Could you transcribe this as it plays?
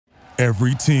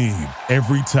Every team,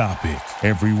 every topic,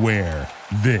 everywhere.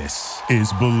 This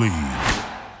is Believe.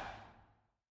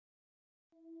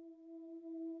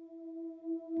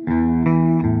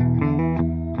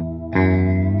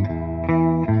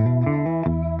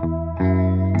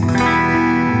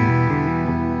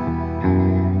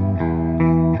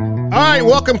 All right,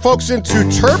 welcome folks into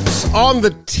Terps on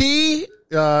the Tee.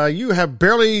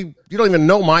 You don't even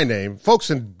know my name.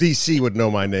 Folks in D.C. would know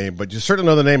my name, but you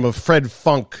certainly know the name of Fred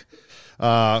Funk,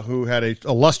 who had an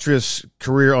illustrious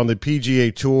career on the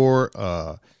PGA Tour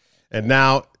and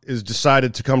now is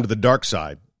decided to come to the dark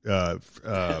side. I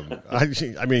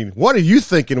mean, what are you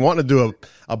thinking wanting to do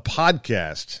a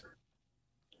podcast?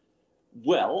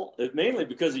 Well, mainly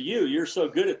because of you. You're so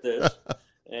good at this.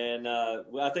 And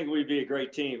I think we'd be a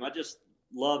great team. I just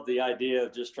love the idea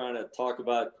of just trying to talk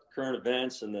about current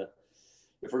events and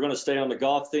if we're going to stay on the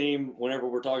golf theme, whenever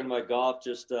we're talking about golf,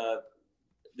 just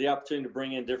the opportunity to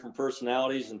bring in different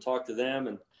personalities and talk to them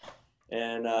and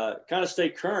kind of stay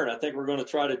current. I think we're going to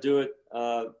try to do it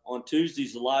on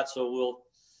Tuesdays a lot. So we'll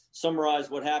summarize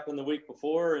what happened the week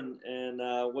before and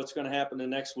what's going to happen the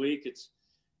next week. It's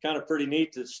kind of pretty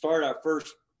neat to start our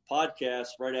first podcast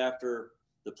right after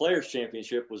the Players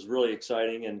Championship. Was really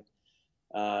exciting. And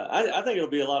I think it'll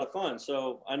be a lot of fun.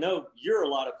 So I know you're a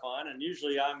lot of fun, and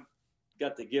usually I'm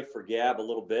got the gift for gab a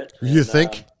little bit. You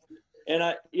think? And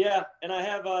I have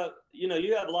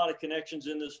you have a lot of connections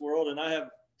in this world, and I have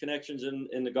connections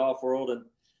in the golf world, and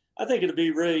I think it'll be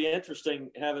really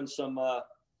interesting having some.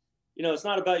 It's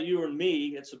not about you and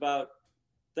me; it's about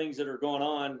things that are going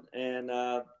on, and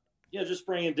just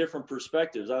bringing different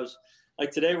perspectives. I was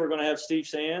like today, we're going to have Steve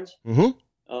Sands. Mm-hmm.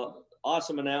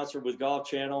 Awesome announcer with Golf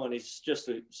Channel, and he's just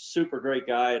a super great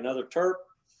guy. Another Terp,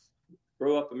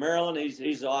 grew up in Maryland.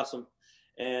 He's awesome,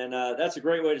 and that's a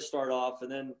great way to start off.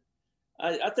 And then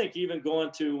I think even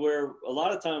going to where a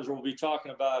lot of times we'll be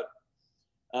talking about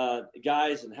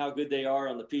guys and how good they are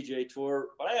on the PGA Tour.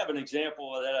 But I have an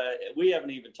example that we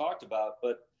haven't even talked about.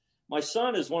 But my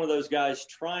son is one of those guys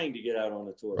trying to get out on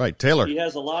the tour. Right, Taylor. He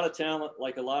has a lot of talent,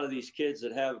 like a lot of these kids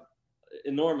that have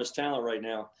enormous talent right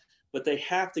now. But they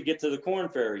have to get to the Korn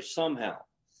Ferry somehow.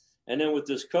 And then with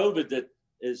this COVID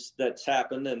that's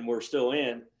happened and we're still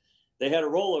in, they had a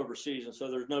rollover season, so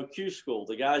there's no Q school.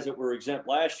 The guys that were exempt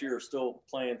last year are still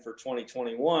playing for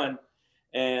 2021,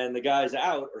 and the guys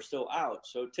out are still out.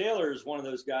 So Taylor is one of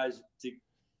those guys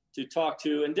to talk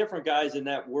to, and different guys in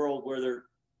that world where they're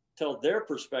tell their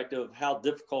perspective of how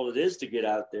difficult it is to get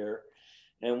out there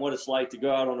and what it's like to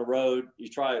go out on the road. You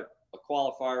try a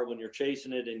qualifier when you're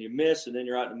chasing it and you miss, and then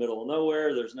you're out in the middle of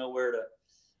nowhere. There's nowhere to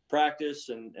practice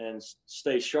and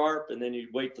stay sharp. And then you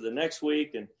wait for the next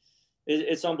week, and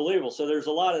it's unbelievable. So there's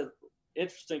a lot of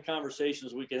interesting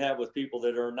conversations we could have with people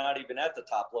that are not even at the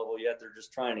top level yet. They're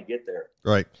just trying to get there.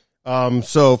 Right.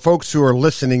 So folks who are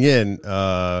listening in,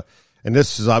 and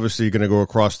this is obviously going to go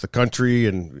across the country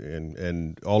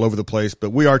and all over the place, but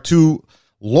we are two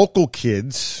local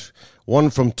kids,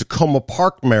 one from Tacoma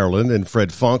Park, Maryland, in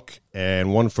Fred Funk,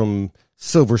 and one from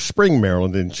Silver Spring,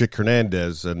 Maryland, in Chick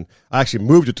Hernandez. And I actually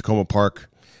moved to Tacoma Park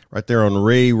right there on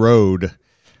Ray Road,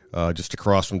 just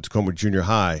across from Tacoma Junior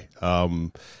High.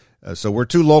 So we're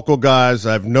two local guys.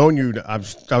 I've known you. I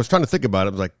was trying to think about it.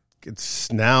 I was like,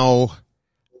 it's now,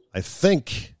 I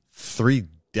think, 3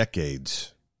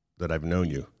 decades that I've known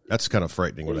you. That's kind of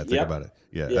frightening when I think about it.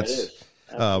 Yeah, it is.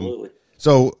 Absolutely.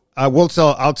 So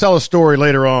I'll tell a story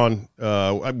later on,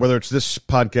 whether it's this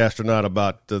podcast or not,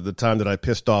 about the time that I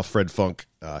pissed off Fred Funk.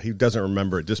 He doesn't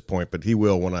remember at this point, but he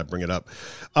will when I bring it up.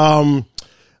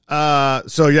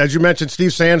 So yeah, as you mentioned,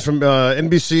 Steve Sands from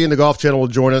NBC and the Golf Channel will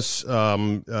join us.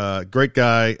 Great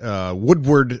guy.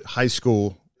 Woodward High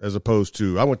School, as opposed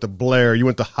to, I went to Blair. You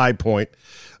went to High Point.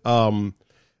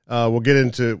 We'll get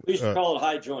into. We should call it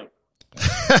High Joint.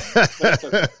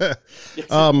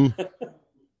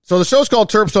 So the show's called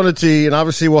Terps on the Tee, and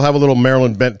obviously we'll have a little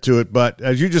Maryland bent to it. But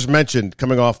as you just mentioned,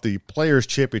 coming off the Players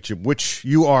Championship, which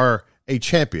you are a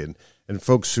champion, and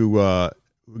folks who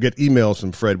get emails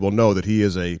from Fred will know that he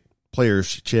is a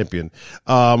Players champion.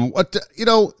 That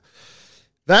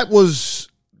was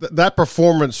that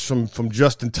performance from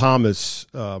Justin Thomas,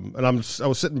 and I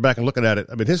was sitting back and looking at it.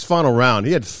 I mean, his final round,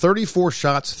 he had 34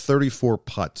 shots, 34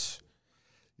 putts.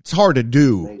 It's hard to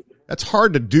do. That's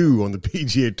hard to do on the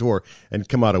PGA Tour and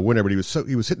come out a winner, but he was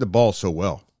hitting the ball so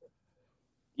well.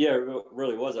 Yeah, it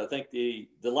really was. I think the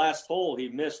last hole he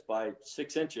missed by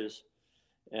 6 inches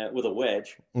with a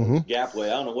wedge, gap wedge.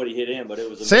 I don't know what he hit in, but it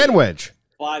was a sand wedge.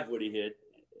 5 would he hit,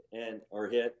 and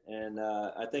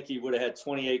I think he would have had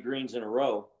 28 greens in a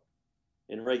row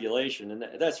in regulation, and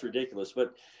that's ridiculous.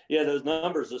 But yeah, those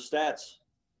numbers, the stats,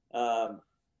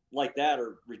 like that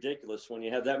are ridiculous when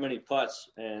you have that many putts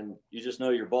and you just know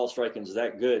your ball striking is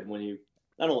that good when you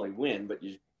not only win, but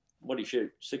what do you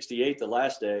shoot? 68 the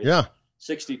last day. Yeah.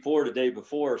 64 the day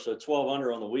before. So 12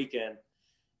 under on the weekend.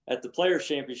 At the Players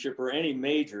Championship or any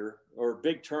major or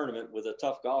big tournament with a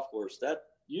tough golf course, that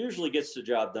usually gets the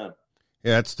job done.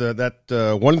 Yeah, it's that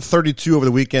 132 over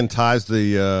the weekend ties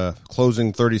the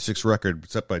closing 36 record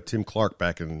set by Tim Clark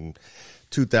back in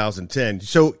 2010.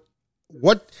 So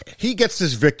he gets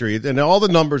this victory, and all the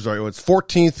numbers are, it's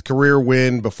 14th career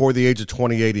win before the age of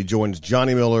 28. He joins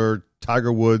Johnny Miller,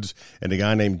 Tiger Woods, and a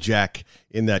guy named Jack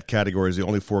in that category as the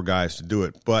only 4 guys to do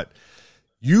it. But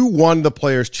you won the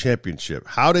Players Championship.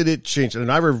 How did it change?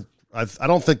 And I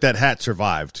don't think that hat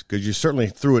survived because you certainly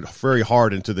threw it very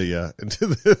hard into the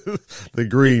the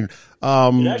green.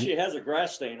 It actually has a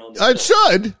grass stain on it. It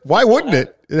should. Why wouldn't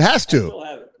it? It has to. I still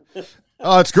have it.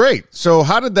 Oh, it's great. So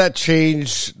how did that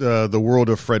change the world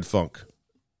of Fred Funk?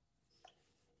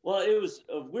 Well, it was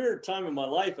a weird time in my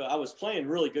life. I was playing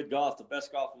really good golf. The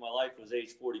best golf of my life was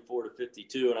age 44 to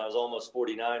 52, and I was almost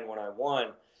 49 when I won.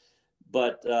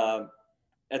 But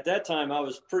at that time, I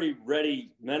was pretty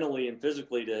ready mentally and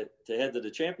physically to head to the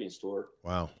Champions Tour.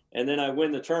 Wow. And then I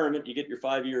win the tournament. You get your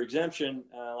 5-year exemption.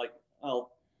 Now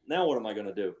what am I going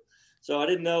to do? So I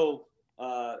didn't know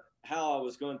how I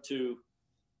was going to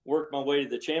work my way to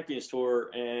the Champions Tour.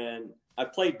 And I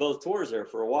played both tours there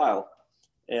for a while,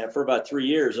 for about 3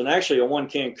 years. And actually I won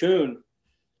Cancun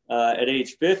at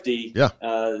age 50,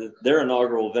 their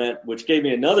inaugural event, which gave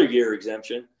me another year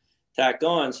exemption tacked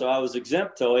on. So I was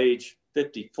exempt till age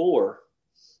 54.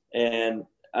 And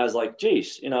I was like,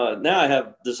 geez, now I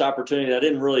have this opportunity I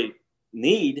didn't really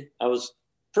need. I was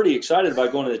pretty excited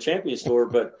about going to the Champions Tour,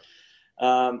 but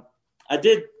I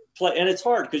did play, and it's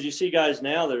hard because you see guys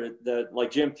now that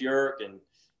like Jim Furyk and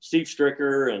Steve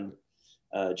Stricker and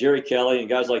Jerry Kelly and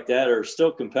guys like that are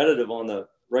still competitive on the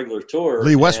regular tour.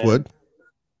 Lee Westwood.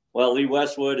 Lee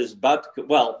Westwood is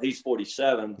he's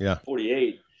 47,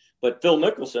 48. But Phil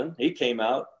Mickelson, he came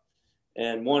out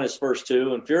and won his first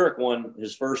 2, and Furyk won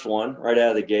his first one right out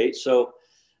of the gate. So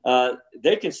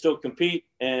they can still compete,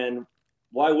 and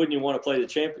why wouldn't you want to play the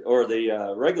champion or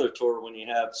the regular tour when you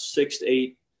have 6 to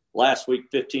 8 last week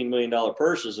 $15 million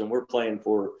purses, and we're playing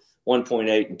for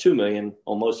 1.8 and 2 million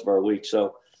on most of our weeks.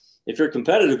 So if you're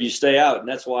competitive, you stay out, and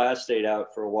that's why I stayed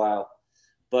out for a while.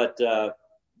 But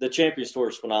the Champions Tour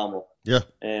is phenomenal. Yeah.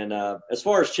 And as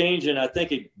far as changing, I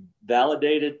think it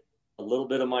validated a little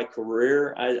bit of my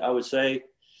career. I would say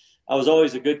I was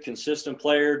always a good, consistent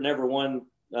player. Never won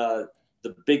the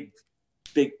big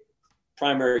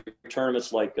primary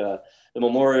tournaments like the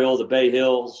Memorial, the Bay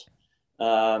Hills,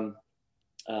 any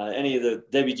of the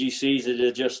WGCs that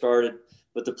had just started.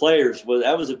 But the Players,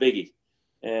 that was a biggie.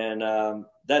 And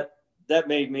that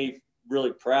made me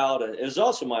really proud. It was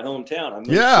also my hometown. I moved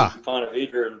to Ponte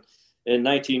Vedra in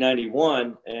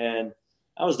 1991, and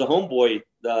I was the homeboy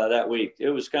that week. It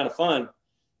was kind of fun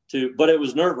but it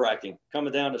was nerve-wracking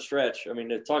coming down the stretch. I mean,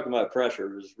 talking about pressure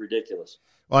was ridiculous.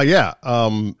 Well, yeah,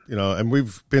 and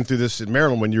we've been through this in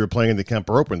Maryland when you were playing in the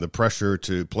Kemper Open, the pressure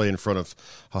to play in front of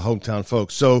hometown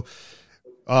folks. So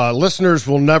listeners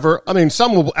will never – I mean,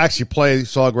 some will actually play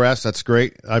Sawgrass. That's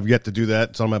great. I've yet to do that.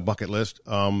 It's on my bucket list.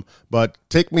 But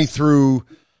take me through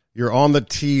 – you're on the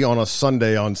tee on a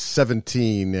Sunday on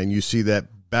 17, and you see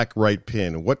that back right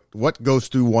pin. What goes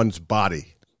through one's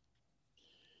body?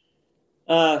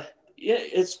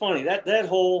 It's funny. That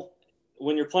hole,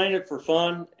 when you're playing it for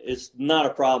fun, it's not a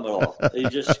problem at all. You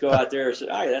just go out there and say,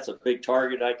 that's a big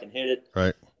target. I can hit it.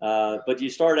 Right. But you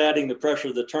start adding the pressure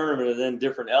of the tournament and then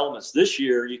different elements. This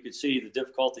year, you could see the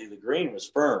difficulty of the green was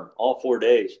firm all 4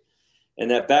 days.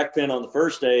 And that back pin on the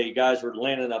first day, guys were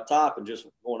landing up top and just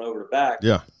going over the back.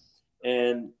 Yeah.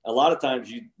 And a lot of times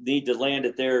you need to land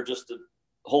it there just to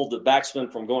hold the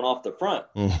backspin from going off the front.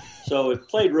 So it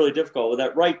played really difficult. With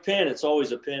that right pin, it's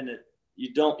always a pin that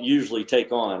you don't usually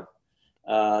take on.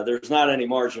 There's not any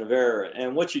margin of error.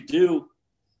 And what you do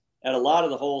at a lot of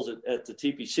the holes at the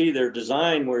TPC, they're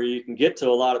designed where you can get to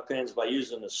a lot of pins by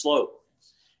using the slope.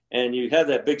 And you have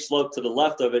that big slope to the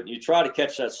left of it, and you try to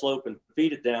catch that slope and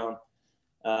feed it down.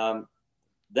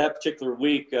 That particular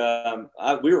week,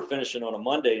 we were finishing on a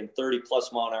Monday in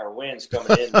 30-plus mile-an-hour winds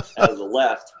coming in out of the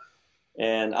left.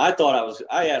 And I thought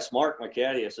I asked Mark, my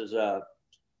caddy, I says,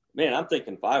 man, I'm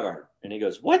thinking 5-iron. And he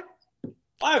goes, what?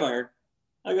 5-iron?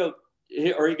 I go,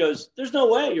 he goes, there's no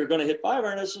way you're going to hit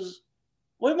 5-iron. I says,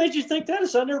 what made you think that? I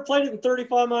said, I never played it in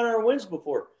 35-mile-an-hour winds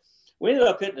before. We ended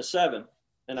up hitting a 7.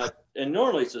 And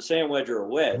normally it's a sand wedge or a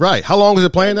wedge. Right. How long was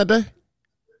it playing that day?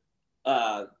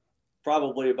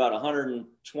 Probably about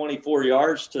 124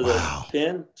 yards to the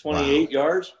pin, 28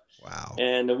 yards. Wow.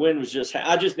 And the wind was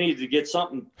I just needed to get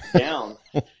something down.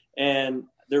 And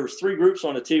there was 3 groups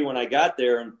on the tee when I got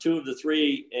there, and 2 of the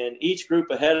 3, and each group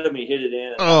ahead of me hit it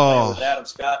in. And I played with Adam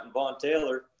Scott and Vaughn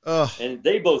Taylor, and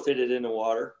they both hit it in the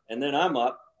water. And then I'm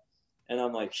up, and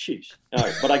I'm like, sheesh. All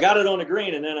right. But I got it on the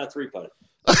green, and then I 3-putted.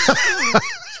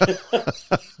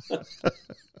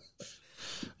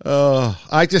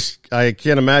 I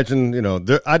can't imagine,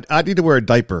 I'd need to wear a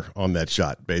diaper on that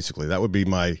shot, basically. That would be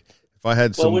if I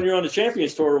had some. Well, when you're on the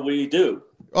Champions Tour, we do.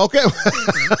 Okay.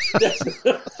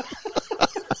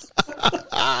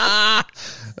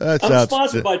 I'm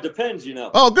sponsored by Depends,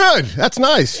 Oh, good. That's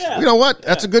nice. Yeah. You know what?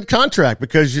 That's a good contract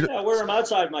because I wear them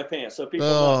outside my pants so people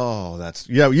know.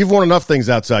 You've worn enough things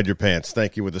outside your pants.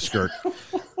 Thank you with the skirt.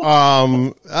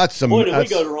 That's some. Boy, did we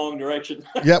go the wrong direction.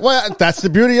 Yeah, well, that's the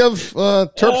beauty of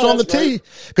Terps on the tee,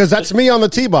 because that's me on the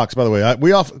tee box. By the way,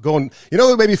 we off going. You know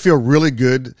what made me feel really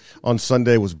good on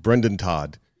Sunday was Brendan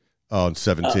Todd on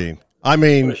 17. I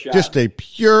mean, just a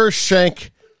pure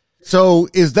shank. So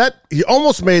he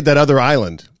almost made that other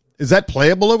island? Is that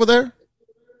playable over there?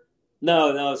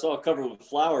 No, it's all covered with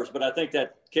flowers. But I think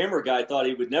that camera guy thought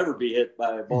he would never be hit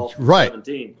by a ball from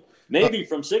 17. Maybe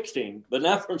from 16, but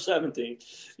not from 17.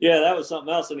 Yeah, that was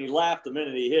something else, and he laughed the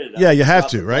minute he hit it. Yeah, you have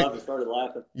to, right? He started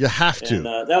laughing. You have to. And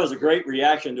that was a great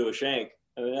reaction to a shank.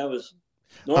 I mean,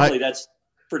 normally that's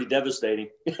pretty devastating.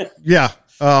 Yeah.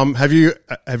 Have you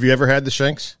ever had the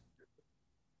shanks?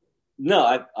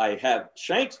 No, I have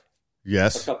shanked.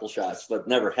 Yes. A couple shots, but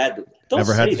never had to. Don't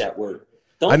say that word.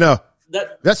 I know.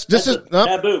 That's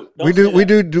taboo. We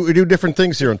do different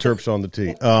things here on Terps on the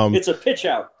Tee. It's a pitch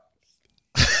out.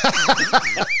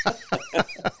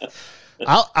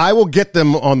 I will get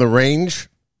them on the range,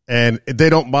 and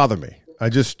they don't bother me. I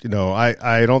just,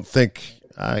 I don't think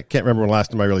I can't remember when the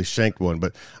last time I really shanked one,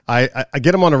 but I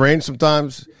get them on the range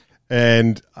sometimes,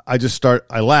 and I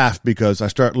laugh because I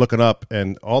start looking up,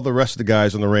 and all the rest of the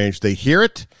guys on the range, they hear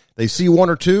it. They see 1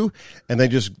 or 2, and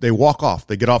they walk off.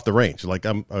 They get off the range. Like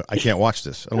I can't watch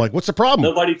this. I'm like, what's the problem?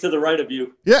 Nobody to the right of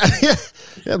you. Yeah.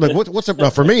 Like what's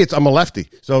the? For me, I'm a lefty,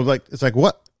 so it's like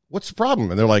what's the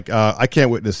problem? And they're like, I can't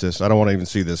witness this. I don't want to even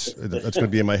see this. That's going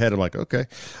to be in my head. I'm like, okay,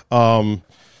 yeah.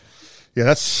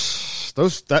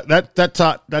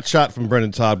 That shot from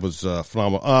Brendan Todd was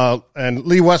phenomenal. And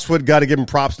Lee Westwood, got to give him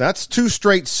props. That's 2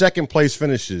 straight second place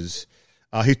finishes.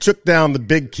 He took down the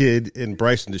big kid in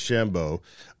Bryson DeChambeau.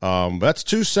 But that's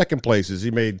 2 second places.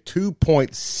 He made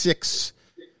 $2.6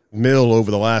 million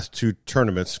over the last 2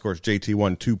 tournaments. Of course, JT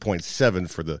won 2.7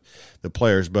 for the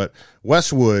players. But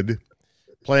Westwood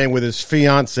playing with his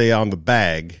fiance on the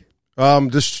bag.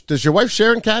 Does your wife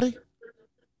Sharon caddy?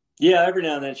 Yeah, every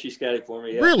now and then she's caddy for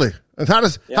me. Yeah. Really? And how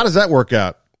does that work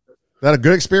out? Is that a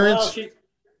good experience? Well,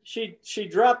 she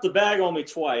dropped the bag on me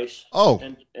twice. Oh,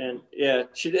 and yeah,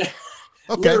 she did.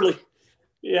 Okay. Literally,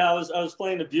 yeah. I was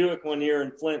playing the Buick one year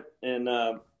in Flint, and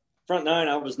front 9.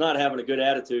 I was not having a good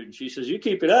attitude, and she says, "You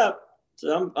keep it up."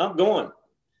 So I'm going.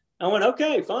 I went,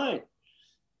 okay, fine.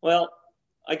 Well,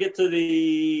 I get to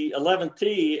the 11th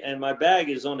tee, and my bag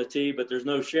is on the tee, but there's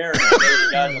no Sharon. I know the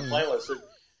guys I'm playing with. I said,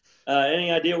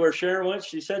 any idea where Sharon went?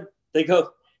 She said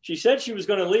she said she was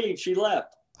going to leave. She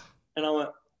left, and I went,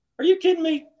 "Are you kidding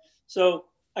me?" So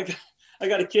I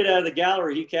got a kid out of the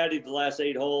gallery. He caddied the last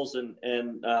 8 holes, and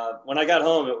when I got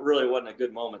home, it really wasn't a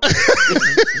good moment.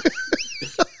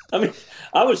 I mean,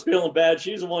 I was feeling bad.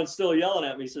 She's the one still yelling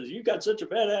at me. Says, "You got such a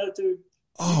bad attitude.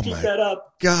 Keep that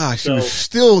up." Gosh, she was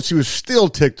still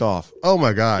ticked off. Oh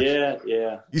my gosh.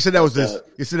 Yeah. You said that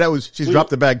was she's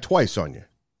dropped the bag twice on you.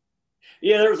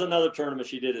 Yeah, there was another tournament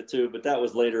she did it too, but that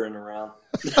was later in the round.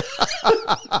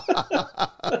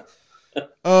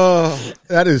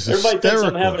 That is everybody hysterical. thinks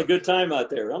I'm having a good time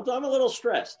out there. I'm a little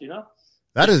stressed,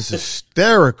 That is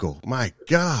hysterical. My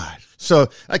God. So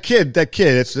that kid,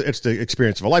 it's the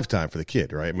experience of a lifetime for the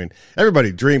kid, right? I mean,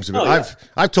 everybody dreams of it. Yeah.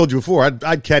 I've told you before,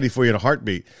 I'd caddy for you in a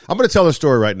heartbeat. I'm going to tell the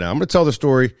story right now. I'm going to tell the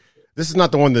story. This is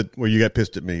not the one where you got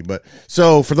pissed at me, but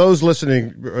so for those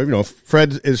listening,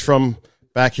 Fred is from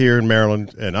back here in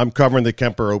Maryland, and I'm covering the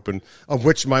Kemper Open, of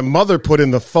which my mother put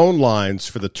in the phone lines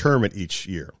for the tournament each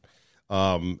year.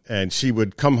 And she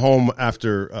would come home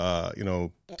after,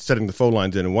 setting the phone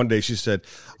lines in. And one day she said,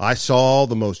 "I saw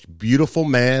the most beautiful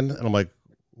man." And I'm like,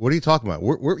 "What are you talking about?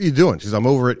 What are you doing?" She says, "I'm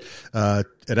over at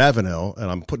Avenel,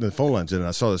 and I'm putting the phone lines in. And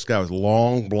I saw this guy with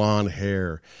long blonde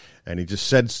hair, and he just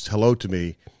said hello to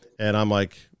me." And I'm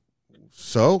like,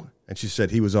 "So?" And she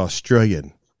said he was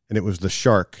Australian, and it was the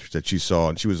shark that she saw,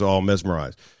 and she was all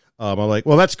mesmerized. I'm like,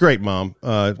 "Well, that's great, Mom.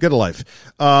 Get a life."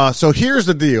 So here's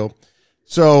the deal.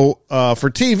 So for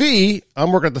TV,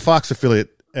 I'm working at the Fox affiliate,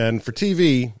 and for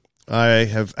TV, I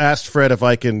have asked Fred if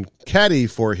I can caddy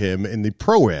for him in the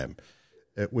Pro-Am,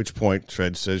 at which point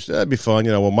Fred says, that'd be fun.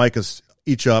 You know, we'll mic us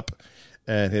each up.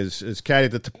 And his caddy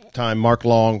at the time, Mark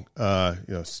Long,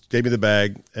 gave me the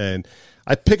bag. And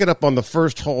I pick it up on the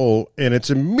first hole, and it's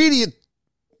immediate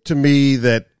to me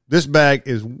that this bag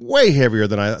is way heavier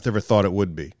than I ever thought it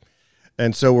would be.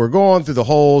 And so we're going through the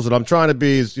holes, and I'm trying to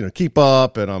be, keep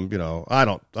up. And I'm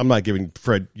not giving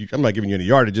you any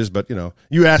yardages, but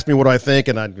you asked me what I think,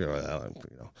 and I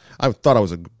thought I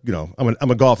was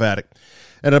I'm a golf addict.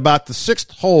 And about the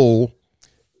sixth hole,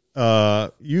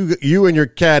 you and your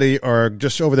caddy are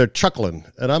just over there chuckling,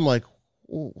 and I'm like,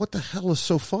 what the hell is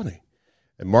so funny?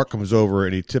 And Mark comes over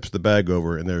and he tips the bag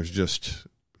over, and there's just,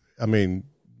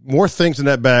 more things in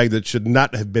that bag that should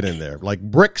not have been in there, like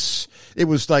bricks. It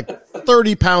was like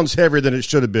 30 pounds heavier than it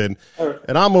should have been.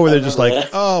 And I'm over there just like,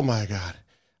 oh my God.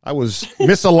 I was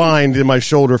misaligned in my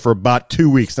shoulder for about 2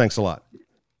 weeks. Thanks a lot.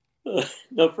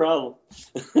 No problem.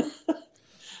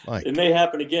 It may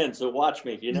happen again, so watch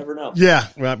me. You never know. Yeah,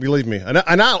 well, believe me. And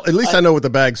at least I know what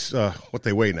the bags, what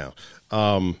they weigh now.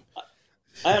 I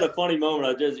had a funny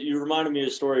moment. You reminded me of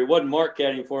a story. It wasn't Mark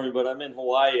caddying for me, but I'm in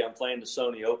Hawaii. I'm playing the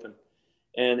Sony Open.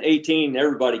 And 18,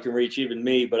 everybody can reach, even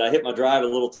me, but I hit my drive a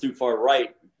little too far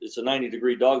right. It's a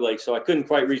 90-degree dog leg, so I couldn't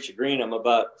quite reach the green. I'm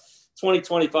about 20,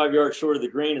 25 yards short of the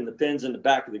green, and the pin's in the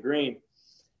back of the green.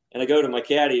 And I go to my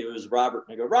caddy, it was Robert,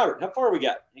 and I go, Robert, how far we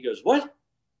got? He goes, what? I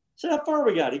said, how far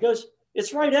we got? He goes,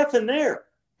 it's right effing there.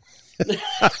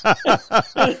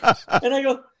 And I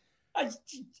go,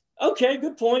 okay,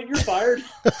 good point. You're fired.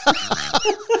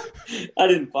 I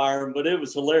didn't fire him, but it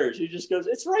was hilarious. He just goes,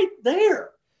 it's right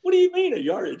there. What do you mean a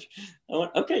yardage? I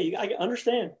went, okay, I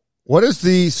understand. What is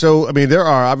there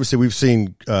are, obviously, we've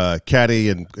seen caddy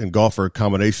and golfer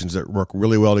combinations that work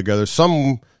really well together.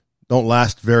 Some don't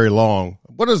last very long.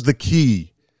 What is the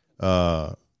key?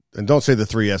 And don't say the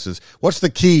 3 S's. What's the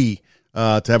key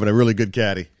to having a really good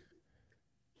caddy?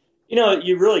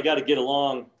 You really got to get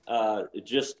along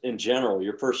just in general.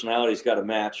 Your personality's got to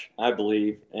match, I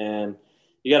believe. And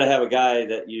you got to have a guy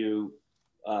that you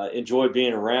enjoy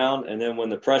being around, and then when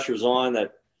the pressure's on,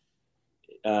 that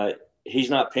he's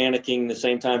not panicking the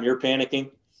same time you're panicking,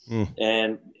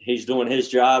 and he's doing his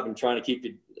job and trying to keep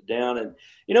you down. And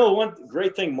one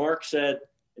great thing Mark said,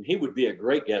 and he would be a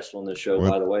great guest on this show,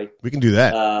 by the way. We can do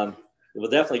that. We'll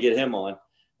definitely get him on.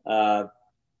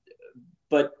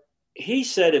 But he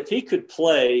said if he could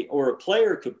play, or a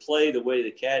player could play the way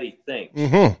the caddy thinks,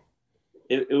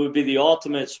 it would be the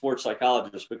ultimate sports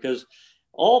psychologist, because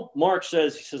all Mark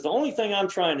says, he says, the only thing I'm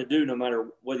trying to do, no matter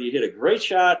whether you hit a great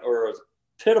shot or a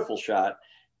pitiful shot,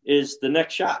 is the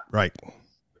next shot. Right.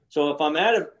 So if I'm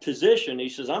at a position, he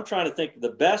says, I'm trying to think of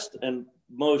the best and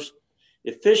most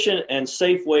efficient and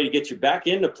safe way to get you back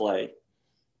into play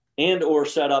and or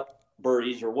set up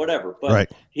birdies or whatever.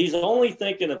 But he's only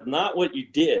thinking of not what you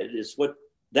did, is what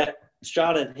that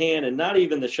shot in hand, and not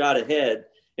even the shot ahead,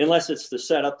 unless it's to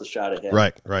set up the shot ahead.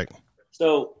 Right.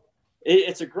 So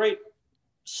it's a great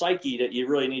psyche that you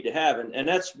really need to have, and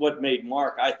that's what made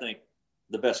Mark, I think,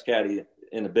 the best caddy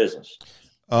in the business.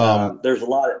 There's a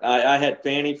lot of, I had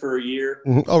Fanny for a year.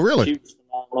 Oh, really? She was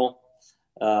phenomenal.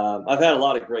 I've had a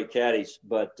lot of great caddies,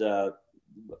 but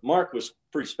Mark was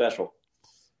pretty special,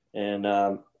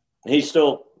 and he's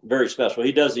still very special.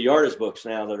 He does the yardage books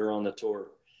now that are on the tour,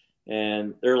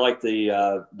 and they're like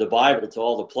the Bible to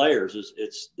all the players.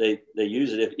 They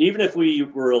use it. Even if we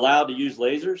were allowed to use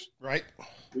lasers, right,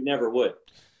 we never would.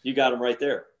 You got them right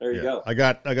there. There you go. I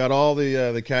got all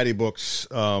the caddy books.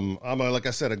 I'm like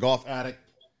I said, a golf addict.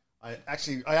 I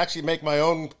actually make my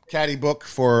own caddy book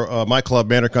for my club,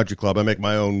 Manor Country Club. I make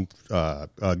my own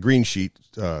green sheet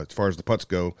as far as the putts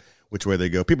go, which way they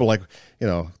go. People like,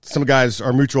 some guys,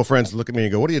 our mutual friends, look at me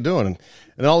and go, "What are you doing?"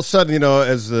 And all of a sudden,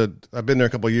 I've been there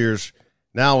a couple of years.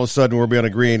 Now all of a sudden we'll be on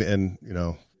a green, and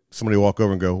somebody walk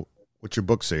over and go, "What's your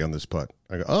book say on this putt?"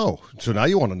 I go, "Oh, so now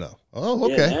you want to know?" Oh,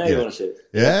 okay. Yeah, now you want to see it.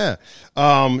 Yeah.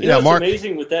 What's Mark,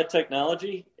 amazing with that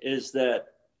technology is that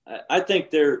I think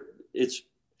it's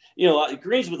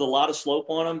greens with a lot of slope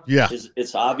on them. Yeah.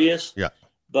 It's obvious. Yeah.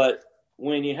 But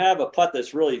when you have a putt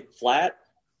that's really flat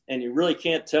and you really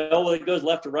can't tell whether it goes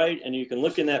left or right, and you can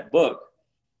look in that book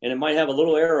and it might have a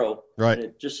little arrow. Right. And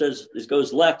it just says it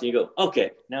goes left, and you go,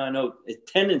 okay, now I know a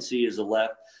tendency is a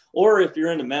left. Or if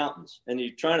you're in the mountains and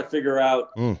you're trying to figure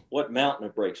out what mountain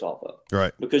it breaks off of.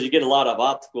 Right. Because you get a lot of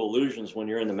optical illusions when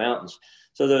you're in the mountains.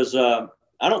 So those,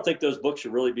 I don't think those books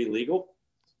should really be legal.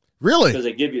 Really? Because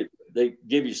they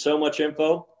give you so much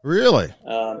info. Really?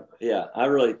 Yeah,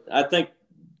 I think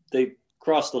they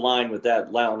crossed the line with that,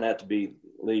 allowing that to be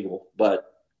legal,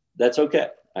 but that's okay,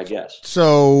 I guess.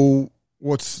 So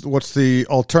What's the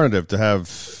alternative to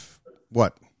have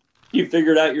what? You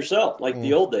figure it out yourself, like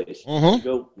the old days.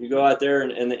 Mm-hmm. You go out there,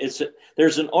 and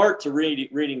there's an art to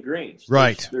reading greens.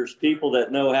 Right. There's people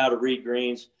that know how to read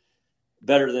greens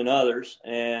better than others,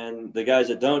 and the guys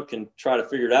that don't can try to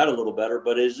figure it out a little better.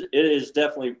 But it is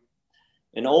definitely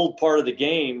an old part of the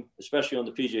game, especially on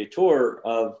the PGA Tour,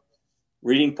 of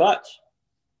reading putts.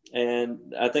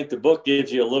 And I think the book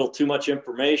gives you a little too much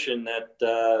information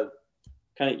that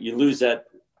kind of you lose that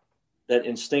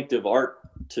instinctive art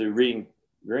to reading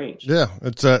greens. Yeah,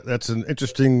 that's an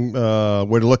interesting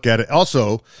way to look at it.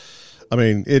 Also, I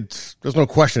mean, there's no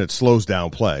question it slows down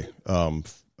play, and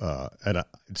it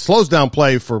slows down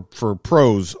play for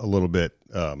pros a little bit.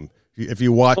 If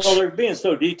you watch, well, they're being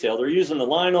so detailed. They're using the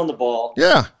line on the ball.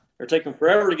 Yeah, they're taking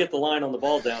forever to get the line on the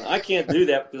ball down. I can't do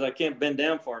that because I can't bend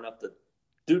down far enough to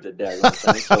do the daggone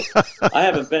thing. So I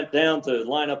haven't bent down to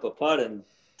line up a putt in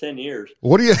 10 years.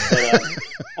 What do you? But,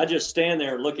 I just stand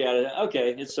there and look at it.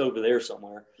 Okay, it's over there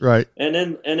somewhere. Right. And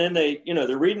then they,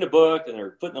 they're reading the book and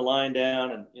they're putting the line down,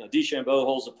 and DeChambeau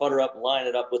holds the putter up and line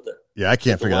it up with the. Yeah, I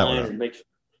can't figure that one out.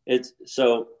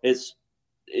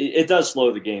 It does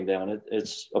slow the game down.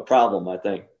 It's a problem, I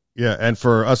think. Yeah, and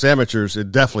for us amateurs,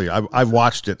 it definitely. I've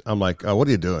watched it. I'm like, what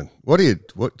are you doing? What?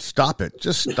 Stop it!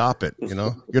 Just stop it!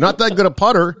 You're not that good a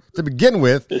putter to begin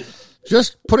with.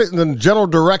 Just put it in the general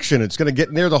direction. It's going to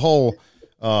get near the hole.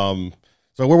 So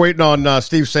we're waiting on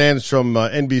Steve Sands from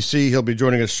NBC. He'll be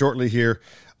joining us shortly here.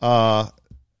 I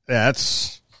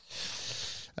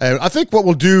think what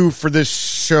we'll do for this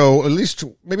show, at least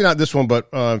maybe not this one, but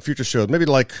future shows, maybe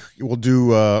like we'll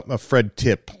do a Fred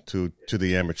tip to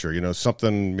the amateur.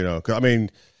 Something. I mean,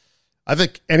 I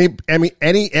think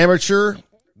any amateur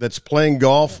that's playing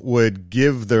golf would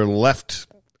give their left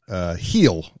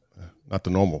heel. Not the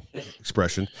normal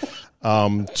expression,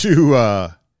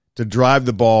 to drive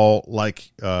the ball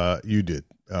like you did,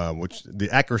 which the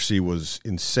accuracy was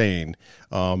insane.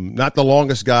 Not the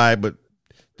longest guy, but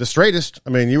the straightest. I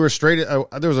mean, you were straight.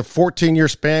 There was a 14-year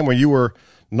span where you were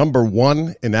number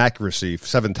one in accuracy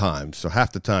 7 times. So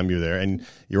half the time you're there, and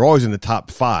you're always in the top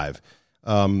 5.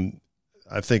 I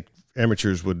think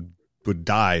amateurs would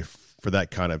die for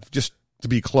that kind of, just to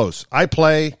be close. I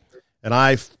play, and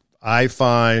I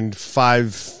find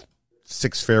 5-6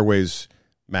 fairways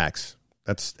max.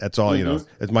 That's all.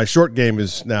 My short game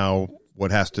is now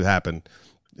what has to happen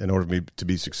in order for me to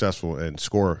be successful and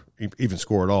score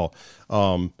at all.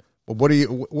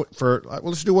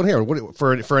 Let's do one here.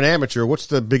 For an amateur, what's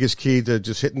the biggest key to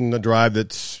just hitting the drive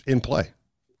that's in play?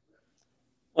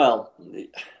 Well,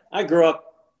 I grew up.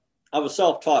 I was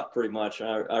self-taught pretty much.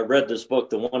 I read this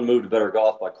book, The One Move to Better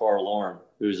Golf by Carl Lauren,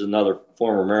 who's another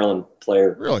former Maryland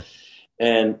player. Really?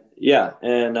 And he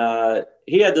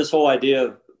had this whole idea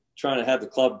of trying to have the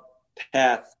club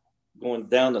path going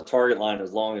down the target line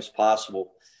as long as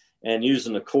possible, and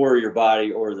using the core of your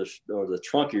body or the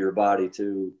trunk of your body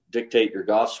to dictate your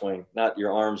golf swing, not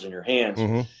your arms and your hands.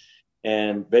 Mm-hmm.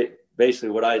 And basically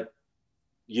what I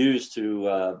used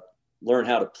to learn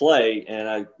how to play, and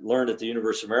I learned at the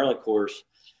University of Maryland course,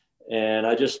 and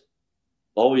I just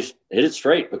always hit it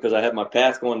straight because I had my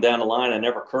path going down the line. I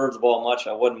never curved the ball much.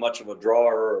 I wasn't much of a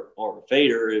drawer or a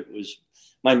fader. It was,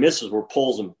 my misses were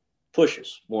pulls and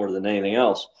pushes more than anything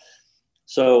else.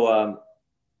 So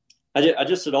I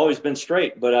just had always been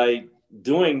straight, but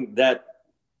doing that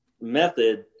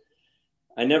method,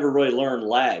 I never really learned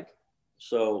lag.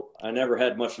 So I never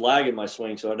had much lag in my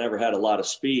swing. So I never had a lot of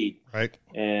speed. Right.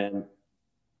 And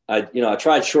I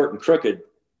tried short and crooked.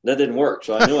 That didn't work.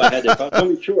 So I knew I had to, if I'm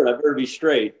going to be short, I better be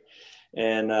straight.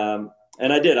 And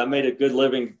I did. I made a good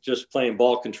living just playing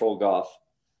ball control golf.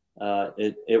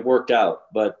 It worked out,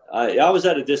 but I was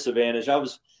at a disadvantage.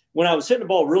 When I was hitting the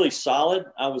ball really solid,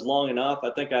 I was long enough.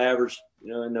 I think I averaged,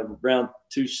 in around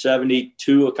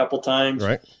 272 a couple times.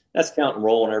 Right. That's count and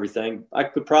roll and everything. I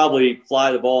could probably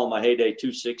fly the ball in my heyday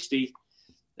 260,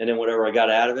 and then whatever I got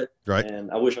out of it. Right. And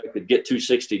I wish I could get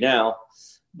 260 now,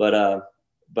 but I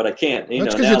can't.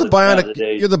 That's because you're the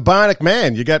bionic. You're the bionic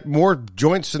man. You got more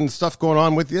joints and stuff going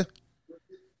on with you.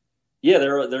 Yeah,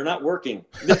 they're not working.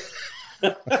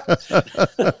 They're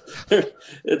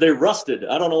rusted.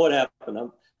 I don't know what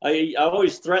happened. I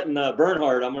always threaten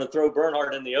Bernhard. I'm going to throw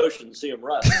Bernhard in the ocean and see him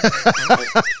rust.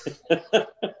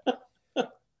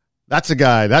 That's a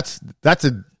guy.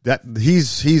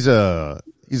 He's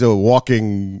a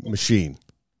walking machine.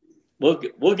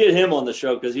 We'll get him on the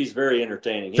show because he's very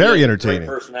entertaining. Very entertaining. Great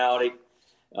personality.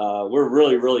 We're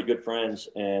really, really good friends,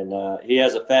 and he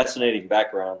has a fascinating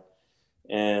background.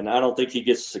 And I don't think he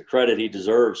gets the credit he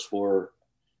deserves for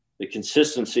the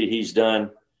consistency he's done.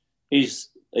 He's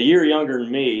a year younger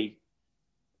than me,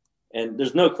 And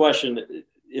there's no question,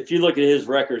 if you look at his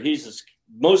record, he's the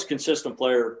most consistent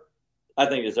player I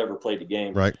think has ever played the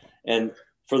game. Right. And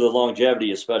for the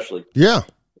longevity especially. Yeah.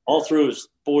 All through his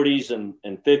 40s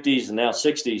and 50s and now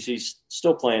 60s, he's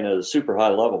still playing at a super high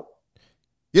level.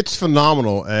 It's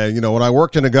phenomenal. And, when I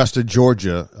worked in Augusta,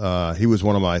 Georgia, he was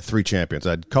one of my 3 champions.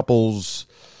 I had Couples,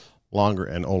 Longer,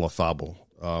 and Olafable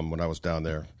when I was down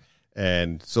there.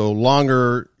 And so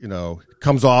Longer,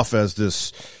 comes off as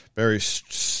this very,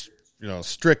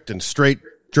 strict and straight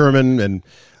German. And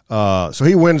so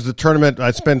he wins the tournament.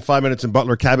 I spend 5 minutes in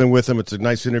Butler Cabin with him. It's a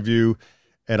nice interview.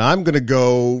 And I'm going to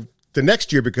go the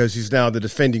next year because he's now the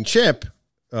defending champ.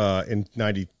 In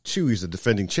 92, he's the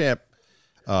defending champ.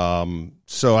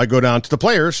 So I go down to the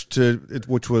Players,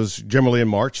 which was generally in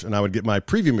March, and I would get my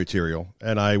preview material.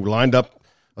 And I lined up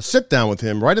a sit-down with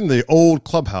him right in the old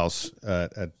clubhouse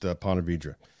at Ponte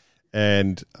Vedra.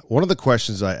 And one of the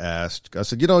questions I asked, I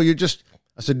said,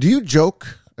 do you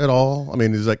joke at all? I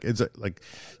mean, it's like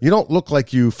you don't look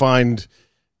like you find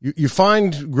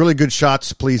really good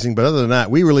shots pleasing, but other than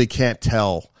that, we really can't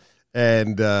tell.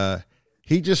 And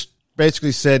he just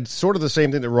basically said sort of the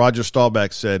same thing that Roger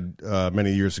Staubach said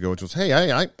many years ago, which was, "Hey,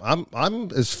 I'm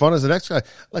as fun as the next guy.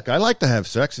 Look, I like to have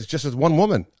sex. It's just with one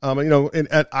woman."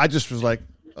 And I just was like,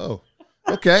 "Oh,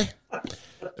 okay."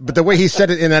 But the way he said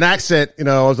it in that accent,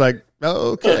 I was like,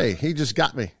 "Oh, okay." He just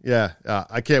got me. Yeah,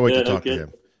 I can't wait to talk to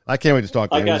him. I can't wait to talk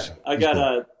to him. I got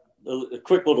a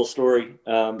quick little story.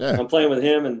 I'm playing with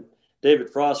him and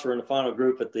David Frost. We're in the final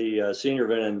group at the senior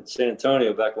event in San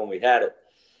Antonio back when we had it.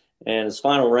 And it's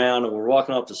final round, and we're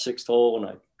walking off the 6th hole, and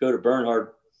I go to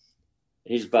Bernhard.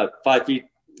 He's about 5 feet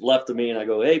left of me, and I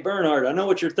go, "Hey, Bernhard, I know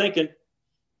what you're thinking." And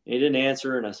he didn't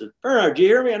answer, and I said, "Bernhard, do you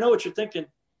hear me? I know what you're thinking."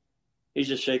 He's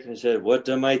just shaking his head. "What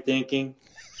am I thinking?"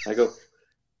 I go,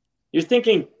 "You're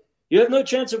thinking you have no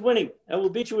chance of winning. I will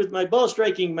beat you with my ball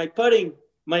striking, my putting,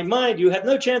 my mind. You have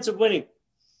no chance of winning."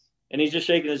 And he's just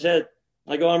shaking his head.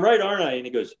 I go, "I'm right, aren't I?" And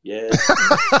he goes, "Yes."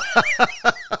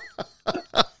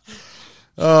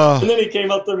 And then he came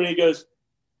up to me and he goes,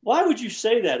 "Why would you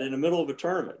say that in the middle of a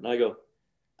tournament?" And I go,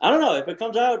 "I don't know. If it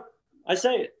comes out, I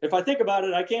say it. If I think about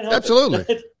it, I can't help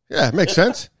Absolutely. it." Yeah, it makes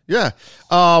sense. Yeah.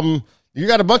 You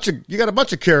got a bunch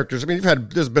of characters. I mean,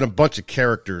 there's been a bunch of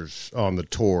characters on the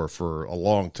tour for a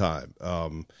long time.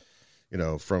 From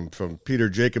Peter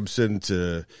Jacobson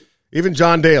to even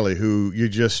John Daly, who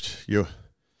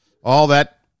all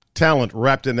that talent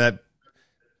wrapped in that,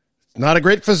 not a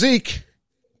great physique.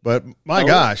 But my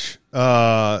gosh,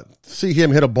 see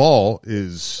him hit a ball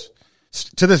is,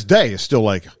 to this day, is still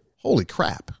like, holy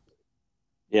crap.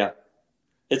 Yeah,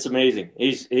 it's amazing.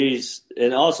 He's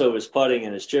and also his putting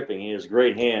and his chipping. He has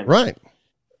great hand. Right.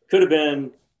 Could have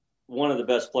been one of the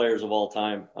best players of all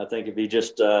time. I think if he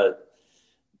just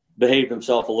behaved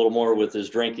himself a little more with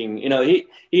his drinking.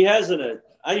 He has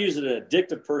I use it, an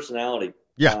addictive personality.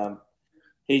 Yeah.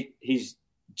 He's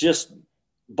just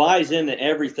buys into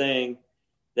everything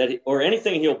or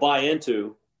anything he'll buy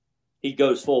into, he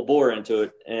goes full bore into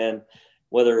it. And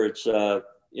whether it's,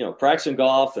 practicing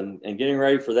golf and getting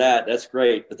ready for that, that's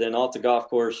great. But then off the golf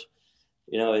course,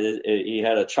 he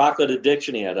had a chocolate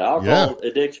addiction. He had an alcohol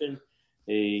addiction.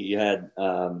 He had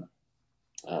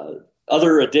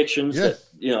other addictions that,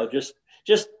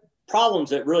 just problems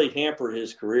that really hampered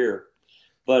his career.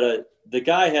 But the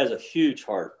guy has a huge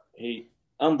heart.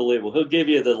 Unbelievable. He'll give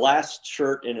you the last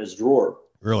shirt in his drawer.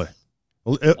 Really?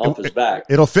 Off his back.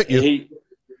 It'll fit you.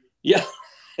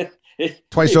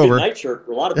 Twice over. Nightshirt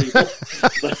for a lot of people.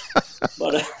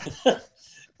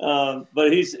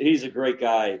 but he's a great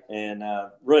guy, and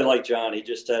really like John. He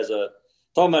just has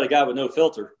talking about a guy with no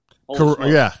filter.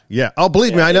 Yeah. Oh,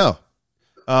 believe me, I know.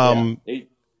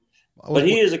 But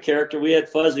he is a character. We had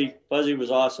Fuzzy. Fuzzy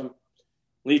was awesome.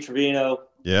 Lee Trevino.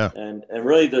 Yeah. And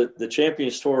really the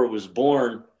Champions Tour was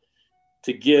born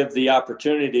to give the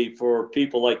opportunity for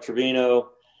people like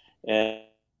Trevino and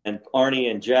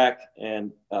Arnie and Jack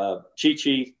and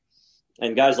Chi-Chi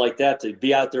and guys like that to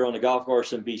be out there on the golf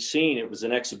course and be seen. It was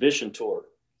an exhibition tour.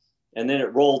 And then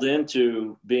it rolled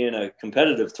into being a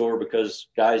competitive tour because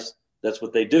guys, that's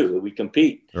what they do. We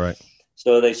compete. Right.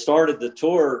 So they started the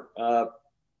tour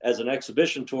as an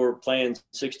exhibition tour, playing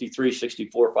 63,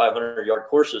 64, 500-yard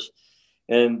courses.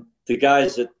 And the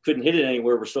guys that couldn't hit it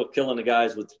anywhere were still killing the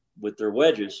guys with their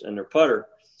wedges and their putter.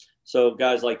 So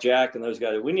guys like Jack and those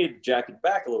guys, we needed to jack it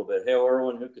back a little bit. Hale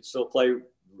Irwin, who could still play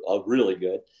really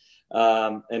good,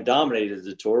 and dominated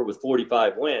the tour with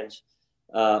 45 wins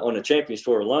on the Champions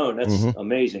Tour alone. That's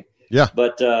amazing. Yeah.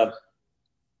 But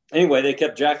anyway, they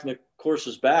kept jacking the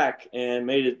courses back and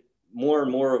made it more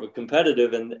and more of a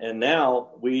competitive. And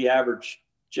now we average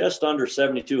just under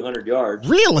 7,200 yards.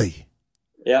 Really?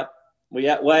 Yeah. We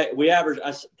averaged,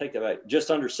 I take that back, just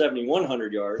under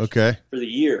 7,100 yards Okay. for the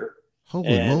year. Holy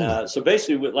moly. So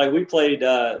basically, we played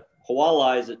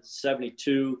Huala's at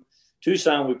 72.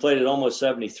 Tucson, we played at almost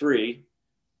 73.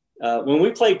 When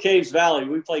we played Caves Valley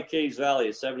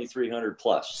at 7,300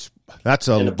 plus. That's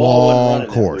a long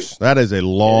course. That is a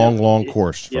long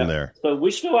course from there. So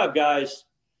we still have guys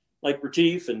like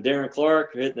Retief and Darren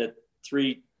Clark hitting at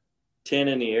 310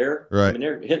 in the air. Right. I mean,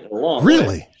 they're hitting a long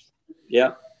Really? way.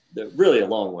 Yeah. Really a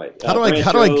long way. How do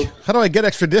I get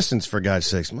extra distance, for God's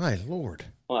sakes? My Lord.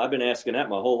 Well, I've been asking that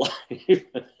my whole life.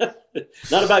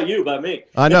 Not about you, about me.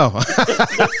 I know.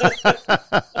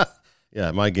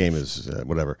 Yeah, my game is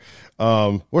whatever.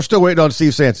 We're still waiting on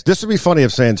Steve Sands. This would be funny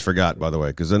if Sands forgot, by the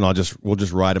way, because then we'll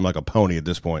just ride him like a pony at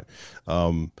this point.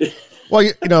 Well,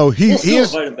 he We'll is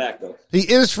invite him back though. he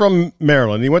is from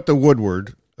Maryland. He went to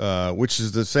Woodward, which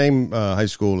is the same high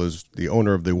school as the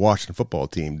owner of the Washington football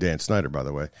team, Dan Snyder. By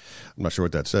the way, I'm not sure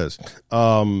what that says.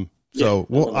 But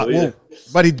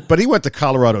he went to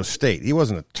Colorado State. He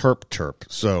wasn't a terp.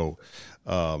 So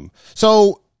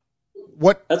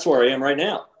what? That's where I am right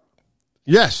now.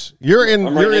 Yes, you're in.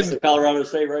 I'm right next to Colorado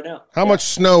State right now. How much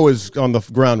snow is on the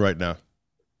ground right now?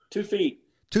 2 feet.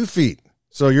 2 feet.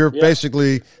 So you're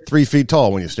basically 3 feet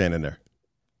tall when you stand in there.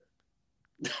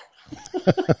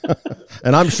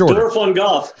 And I'm shorter. Dwarf on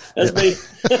golf. That's me.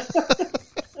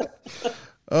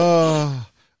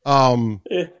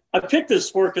 I picked this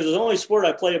sport because it's the only sport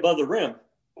I play above the rim.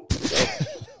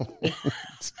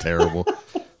 It's terrible.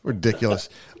 Ridiculous.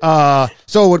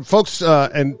 So what folks,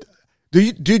 and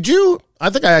did you, I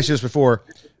think I asked you this before,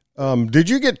 did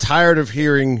you get tired of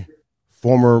hearing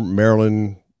former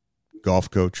Maryland golf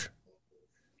coach?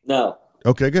 No.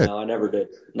 Okay, good. No, I never did.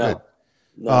 No. Good.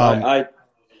 No,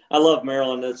 I love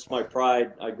Maryland. That's my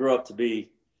pride. I grew up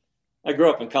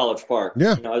in College Park.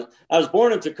 Yeah. I was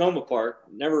born in Tacoma Park.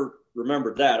 Never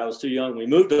remembered that. I was too young. We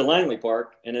moved to Langley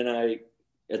Park, and then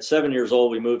at 7 years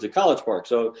old, we moved to College Park.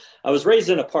 So I was raised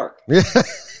in a park. Yeah.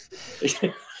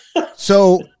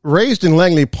 So raised in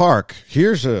Langley Park,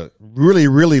 here's a really,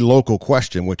 really local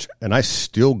question, and I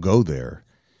still go there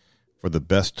for the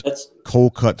best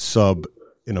cold cut sub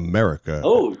in America.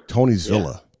 Oh, Tony's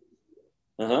Villa.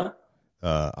 Uh-huh.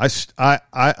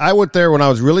 I went there when I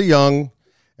was really young,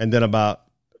 and then about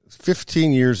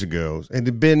 15 years ago, and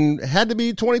had to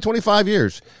be 20, 25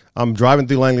 years. I'm driving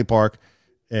through Langley Park,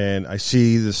 and I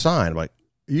see the sign. I'm like,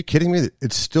 are you kidding me?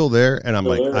 It's still there. And I'm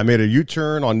like, I made a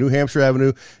U-turn on New Hampshire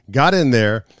Avenue, got in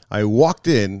there. I walked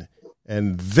in,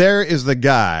 and there is the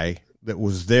guy that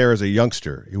was there as a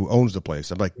youngster who owns the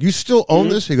place. I'm like, you still own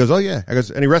this? He goes, oh, yeah. I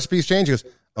goes, any recipes changed? He goes,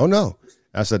 oh, no.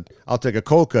 I said, I'll take a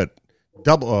cold cut,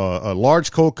 a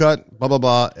large cold cut, blah, blah,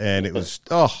 blah. And it was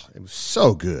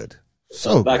so good.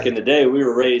 So back in the day, we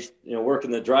were raised,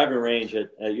 working the driving range at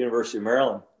University of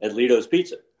Maryland at Lito's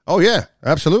Pizza. Oh, yeah,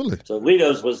 absolutely. So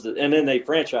Lito's was and then they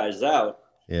franchised out.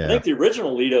 Yeah. I think the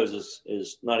original Lito's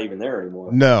is not even there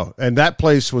anymore. No, and that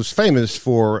place was famous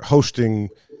for hosting,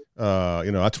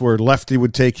 that's where Lefty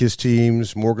would take his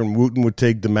teams, Morgan Wooten would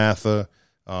take DeMatha,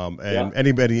 and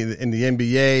anybody in the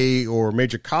NBA or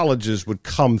major colleges would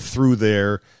come through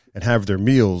there and have their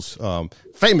meals.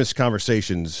 Famous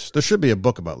conversations. There should be a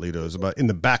book about Lito's, about in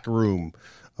the back room.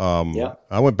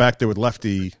 I went back there with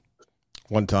Lefty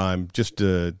one time just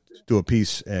to do a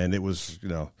piece, and it was,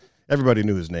 everybody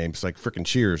knew his name. It's like freaking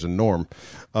Cheers and Norm.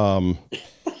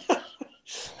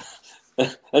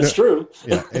 That's true.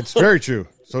 Yeah, it's very true.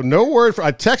 So no word.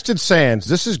 I texted Sands.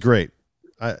 This is great.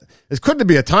 It couldn't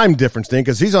be a time difference thing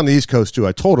because he's on the East Coast too.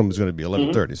 I told him it was going to be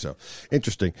 11:30. So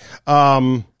interesting.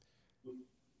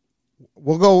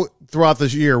 We'll go throughout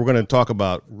this year. We're going to talk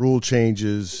about rule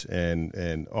changes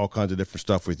and all kinds of different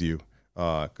stuff with you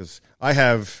because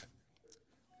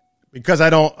because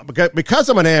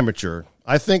I'm an amateur.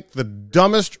 I think the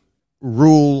dumbest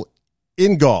rule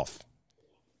in golf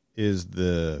is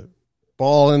the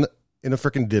ball in a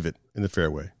freaking divot in the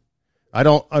fairway. I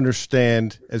don't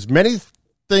understand as many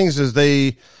things as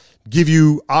they give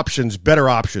you options, better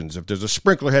options. If there's a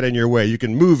sprinkler head in your way, you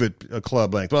can move it a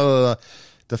club length. Blah, blah, blah.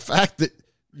 The fact that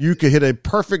you could hit a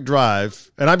perfect drive,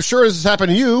 and I'm sure this has happened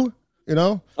to you,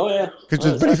 Oh, yeah.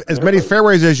 Because as many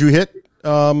fairways as you hit,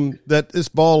 that this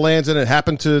ball lands in. It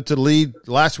happened to lead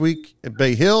last week at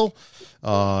Bay Hill.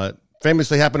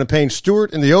 Famously happened to Payne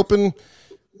Stewart in the Open.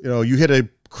 You hit a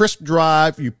crisp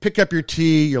drive, you pick up your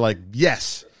tee, you're like,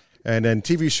 yes. And then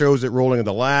TV shows it rolling in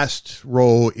the last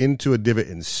roll into a divot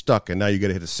and stuck, and now you got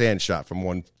to hit a sand shot from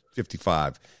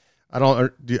 155.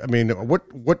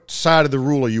 What side of the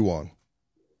rule are you on?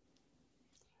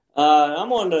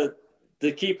 I'm on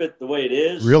to keep it the way it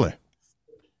is. Really?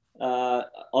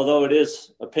 Although it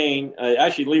is a pain.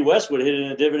 Actually, Lee Westwood hit it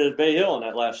in a divot at Bay Hill on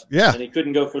that last. Yeah. And he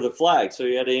couldn't go for the flag, so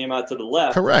he had to aim out to the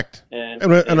left. Correct. And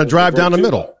a drive down the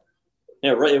middle.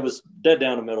 Yeah, right. It was dead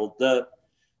down the middle.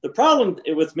 The problem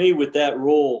with me with that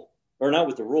rule, or not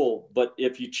with the rule, but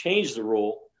if you change the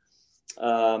rule,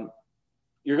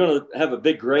 you're going to have a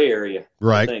big gray area.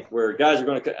 Right. I think, where guys are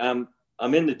going to.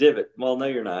 I'm in the divot. Well, no,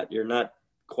 you're not. You're not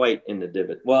quite in the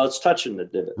divot. Well, it's touching the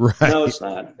divot. Right. No, it's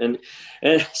not. And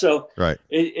so right.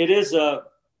 It is I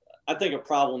think a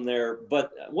problem there.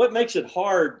 But what makes it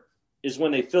hard is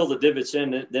when they fill the divots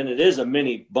in, then it is a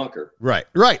mini bunker. Right.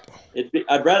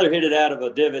 I'd rather hit it out of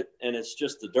a divot and it's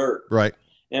just the dirt. Right.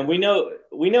 And we know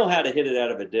how to hit it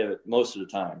out of a divot most of the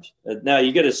times. Now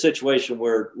you get a situation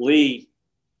where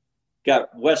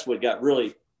Westwood got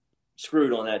really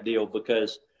screwed on that deal,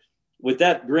 because with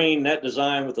that green, that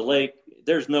design with the lake,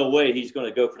 there's no way he's going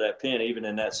to go for that pin, even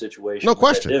in that situation. No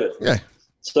question. Yeah.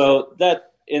 So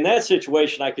in that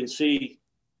situation, I can see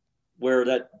where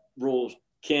that rule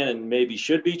can and maybe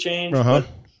should be changed. Uh-huh. But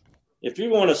if you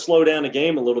want to slow down the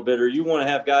game a little bit, or you want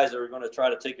to have guys that are going to try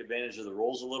to take advantage of the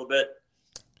rules a little bit,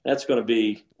 that's going to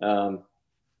be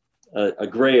a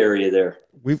gray area there.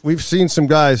 We've seen some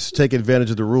guys take advantage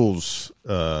of the rules,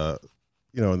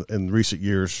 in recent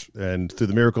years, and through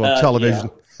the miracle of television,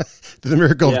 through the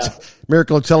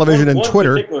miracle of television and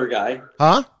Twitter. One particular guy.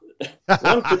 Huh?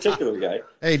 One particular guy.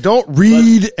 Hey, don't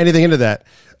read anything into that.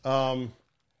 I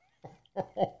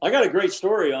got a great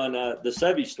story on the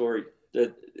Seve story.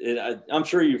 I'm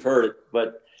sure you've heard it,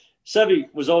 but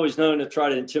Seve was always known to try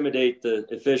to intimidate the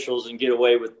officials and get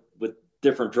away with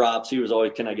different drops. He was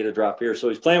always, can I get a drop here? So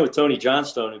he's playing with Tony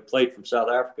Johnstone, who played from South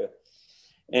Africa.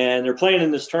 And they're playing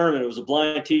in this tournament. It was a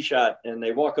blind tee shot, and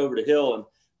they walk over the hill, and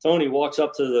Tony walks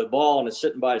up to the ball and is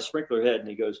sitting by a sprinkler head, and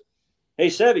he goes, "Hey,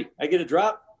 Seve, I get a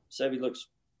drop?" Seve looks,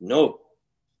 "No."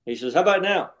 He says, "How about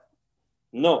now?"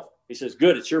 "No." He says,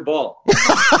 "Good, it's your ball."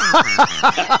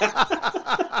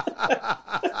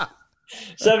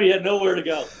 Seve had nowhere to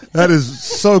go. That is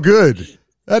so good.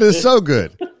 That is so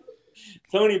good.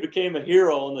 Tony became a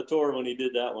hero on the tour when he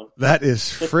did that one. That is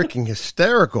freaking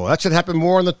hysterical. That should happen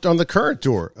more on the current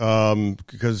tour,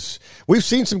 because we've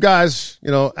seen some guys,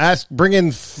 bring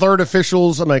in third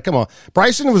officials. I mean, come on,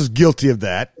 Bryson was guilty of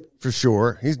that for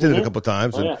sure. He's did it a couple of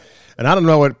times, and I don't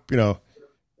know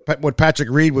what Patrick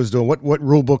Reed was doing, what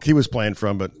rule book he was playing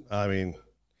from, but I mean,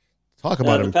 talk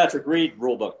about him. The Patrick Reed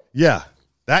rule book. Yeah,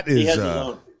 that is. He has his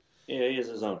own. Yeah, he has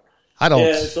his own. I don't.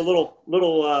 Yeah, it's a little.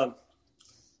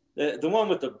 The one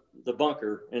with the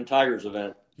bunker in Tiger's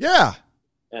event. Yeah.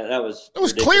 That was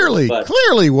clearly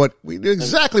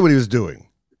exactly what he was doing.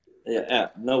 Yeah,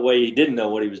 no way he didn't know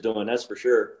what he was doing. That's for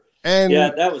sure. And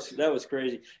yeah, that was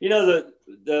crazy. The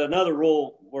another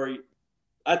rule where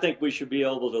I think we should be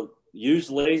able to use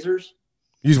lasers.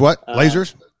 Use what?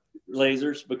 Lasers?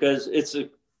 Lasers, because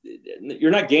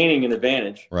you're not gaining an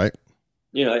advantage. Right.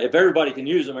 If everybody can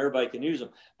use them, everybody can use them.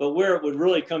 But where it would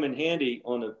really come in handy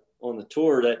on the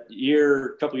tour that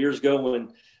year, a couple of years ago,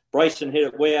 when Bryson hit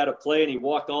it way out of play and he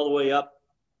walked all the way up,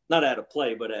 not out of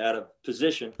play, but out of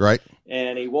position. Right.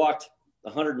 And he walked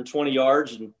 120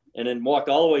 yards and then walked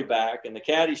all the way back, and the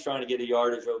caddy's trying to get a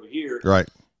yardage over here. Right.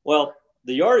 Well,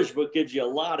 the yardage book gives you a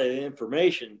lot of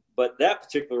information, but that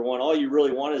particular one, all you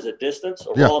really want is a distance,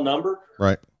 a raw number.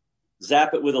 Right.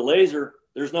 Zap it with a laser.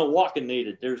 There's no walking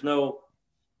needed.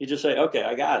 You just say, okay,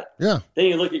 I got it. Yeah. Then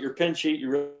you look at your pin sheet,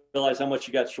 you realize how much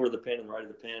you got short of the pin and right of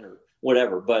the pin or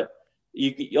whatever. But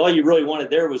all you really wanted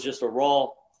there was just a raw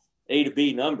A to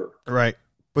B number. Right.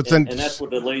 But and that's what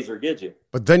the laser gives you.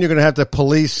 But then you're going to have to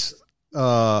police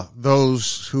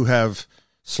those who have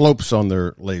slopes on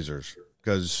their lasers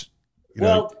because,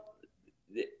 I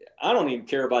don't even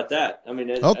care about that. I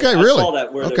mean, okay, I really? saw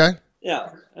that where okay. Yeah,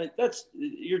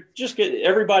 you're just getting,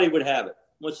 everybody would have it.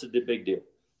 What's the big deal?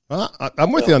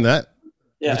 I'm with you on that.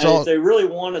 Yeah, if they really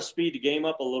want to speed the game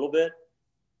up a little bit,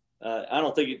 I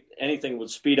don't think anything would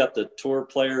speed up the tour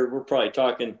player. We're probably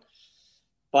talking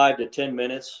 5 to 10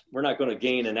 minutes. We're not going to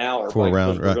gain an hour. 4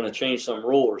 rounds, we're going to change some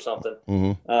rule or something.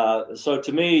 Mm-hmm. So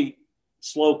to me,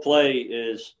 slow play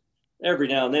is every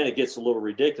now and then it gets a little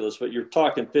ridiculous, but you're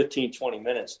talking 15, 20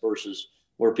 minutes versus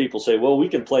where people say, well, we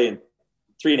can play in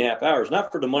 3.5 hours,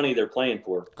 not for the money they're playing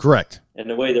for. Correct. And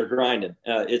the way they're grinding.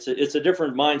 It's a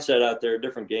different mindset out there, a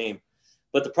different game.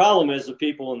 But the problem is the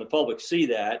people in the public see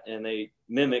that and they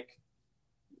mimic,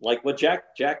 like what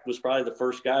Jack was probably the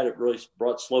first guy that really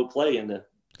brought slow play into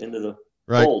the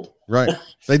fold. Right.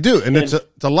 They do. And it's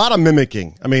a lot of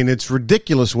mimicking. I mean, it's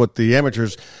ridiculous what the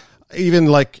amateurs, even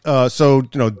like,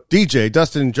 DJ,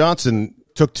 Dustin Johnson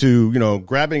took to,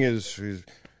 grabbing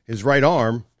his right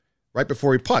arm right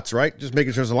before he putts, right? Just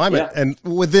making sure his alignment. Yeah. And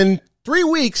within 3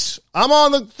 weeks, I'm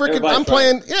on the freaking, Everybody's I'm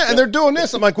playing. Yeah, and they're doing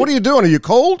this. I'm like, what are you doing? Are you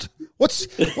cold? What's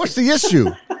the issue?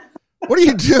 What are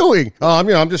you doing? Oh,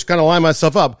 I'm just kind of lining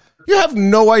myself up. You have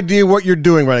no idea what you're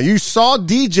doing right now. You saw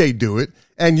DJ do it,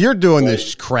 and you're doing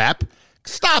this crap.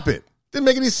 Stop it. Didn't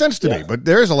make any sense to me, but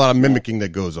there is a lot of mimicking that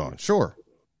goes on. Sure.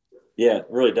 Yeah, it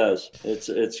really does.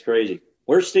 It's crazy.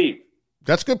 Where's Steve?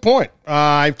 That's a good point.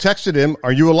 I texted him,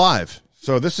 are you alive?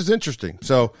 So this is interesting.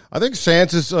 So I think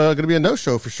Sands is going to be a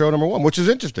no-show for show number 1, which is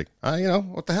interesting.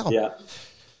 What the hell? Yeah.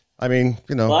 I mean,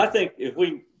 Well, I think if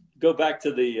we go back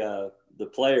to the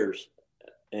players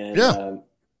and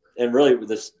really with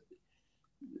this,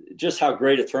 just how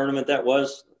great a tournament that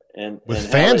was, and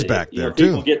fans back there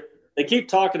too. They keep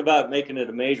talking about making it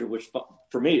a major, which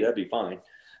for me that'd be fine.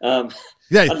 I'd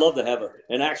love to have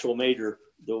an actual major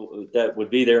that would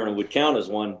be there and would count as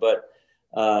one. But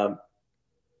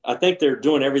I think they're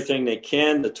doing everything they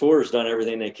can. The tour has done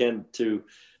everything they can to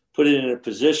put it in a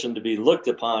position to be looked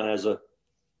upon as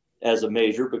a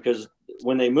major, because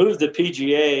when they moved the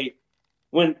PGA,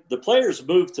 when the players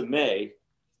moved to May,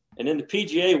 and then the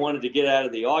PGA wanted to get out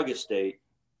of the August date,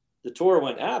 the tour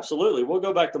went, absolutely, we'll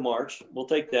go back to March. We'll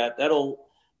take that.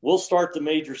 We'll start the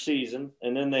major season,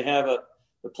 and then they have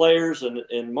the players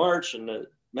in March and the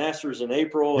Masters in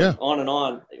April, and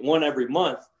on, one every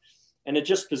month. And it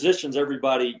just positions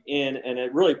everybody in, and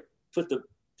it really put the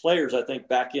players, I think,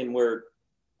 back in where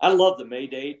I love the May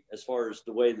date as far as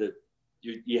the way that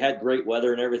you had great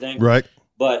weather and everything. Right.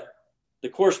 But the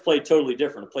course played totally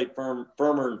different. It played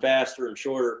firmer and faster and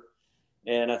shorter.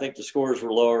 And I think the scores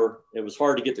were lower. It was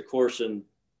hard to get the course in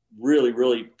really,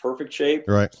 really perfect shape.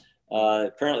 Right.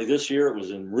 Apparently this year it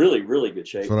was in really, really good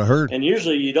shape. That's what I heard. And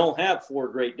usually you don't have 4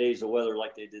 great days of weather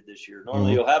like they did this year.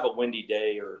 Normally you'll have a windy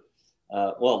day or,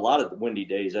 a lot of the windy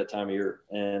days that time of year.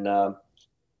 And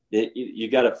you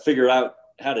got to figure out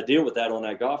how to deal with that on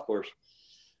that golf course.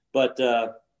 But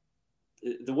the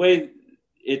way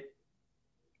it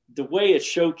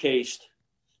showcased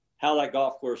how that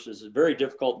golf course is a very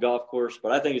difficult golf course,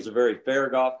 but I think it's a very fair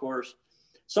golf course.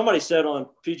 Somebody said on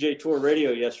PGA Tour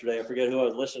Radio yesterday, I forget who I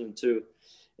was listening to,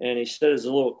 and he said it's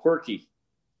a little quirky.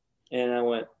 And I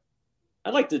went,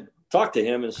 I'd like to talk to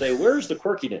him and say, where's the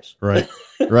quirkiness? Right,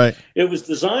 right. It was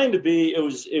designed to be, it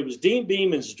was Dean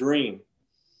Beeman's dream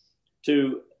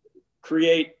to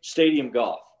create stadium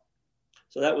golf.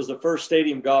 So that was the first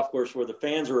stadium golf course where the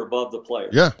fans are above the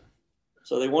players. Yeah.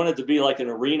 So they wanted to be like an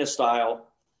arena style,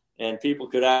 and people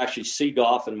could actually see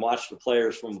golf and watch the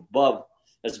players from above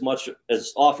as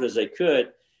often as they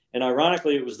could. And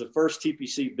ironically, it was the first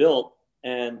TPC built,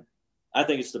 and I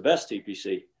think it's the best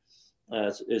TPC.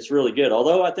 It's really good.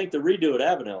 Although I think the redo at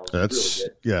Avenel is really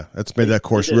good. Yeah, that's made that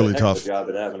course really tough. They did a heck of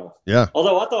a job at Avenel. Yeah.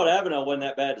 Although I thought Avenel wasn't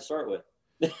that bad to start with.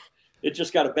 It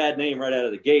just got a bad name right out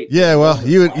of the gate. Yeah, well,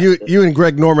 you and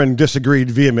Greg Norman disagreed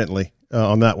vehemently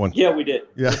on that one. Yeah, we did.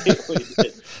 Yeah. We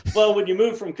did. Well, when you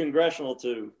move from Congressional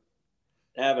to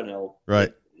Avenel,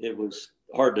 right, it was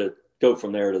hard to go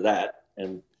from there to that,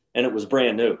 and it was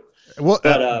brand new. Well,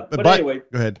 but anyway,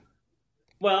 go ahead.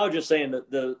 Well, I was just saying that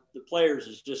the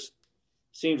players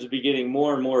seems to be getting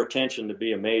more and more attention to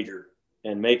be a major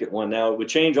and make it one. Now it would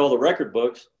change all the record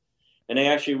books, and they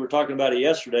actually were talking about it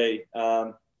yesterday,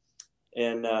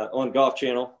 and on Golf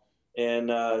Channel and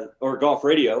or Golf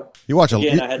Radio. You watch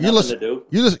Again, I had nothing to do.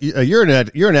 You're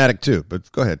an addict too,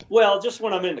 but go ahead. Well, just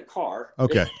when I'm in the car.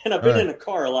 Okay. And I've been in the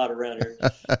car a lot around here,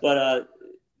 but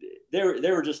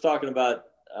they were just talking about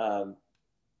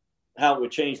how it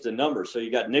would change the number. So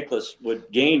you got Nicklaus would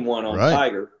gain one on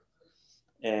Tiger,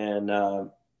 and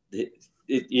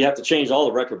you have to change all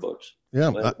the record books. Yeah,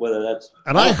 whether that's,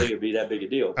 I don't think it'd be that big a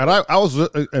deal. And I was,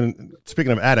 and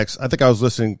speaking of addicts, I think I was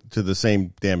listening to the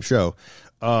same damn show,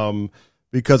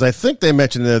 because I think they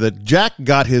mentioned there that Jack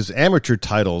got his amateur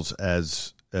titles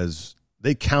as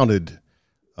they counted,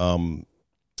 in,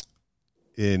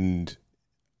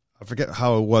 I forget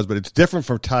how it was, but it's different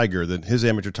from Tiger, that his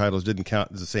amateur titles didn't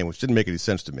count as the same, which didn't make any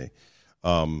sense to me.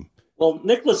 Well,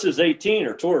 Nicklaus is 18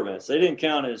 or tour events. They didn't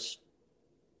count as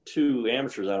 2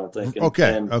 amateurs, I don't think.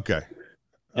 Okay.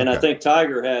 And I think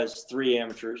Tiger has 3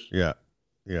 amateurs. Yeah.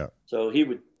 So he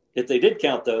would, if they did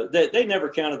count they never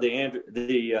counted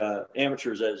the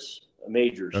amateurs as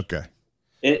majors. Okay.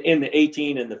 In the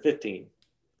 18 and the 15.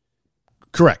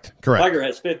 Correct. Tiger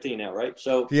has 15 now, right?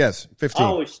 So yes,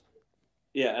 15.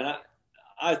 And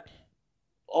I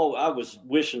was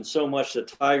wishing so much that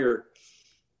Tiger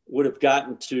would have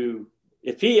gotten to,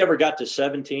 if he ever got to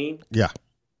 17. Yeah.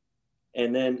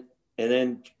 And then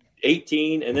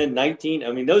 18 and then 19.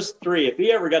 I mean, those three, if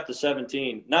he ever got to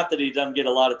 17, not that he doesn't get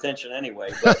a lot of attention anyway,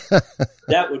 but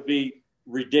that would be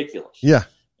ridiculous. Yeah.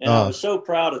 And I was so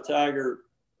proud of Tiger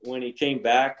when he came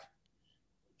back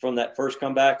from that first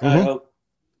comeback. Mm-hmm.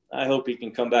 I hope he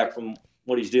can come back from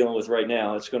what he's dealing with right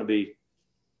now. It's going to be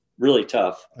really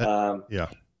tough. Yeah.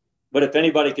 But if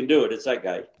anybody can do it, it's that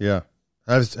guy. Yeah.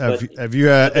 Have you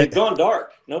had? They've gone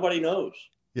dark. Nobody knows.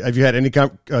 Have you had any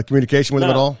communication with him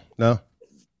at all? No.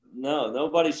 No,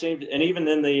 nobody seemed. And even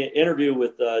in the interview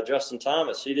with Justin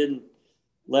Thomas, he didn't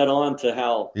let on to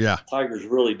how Tiger's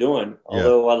really doing.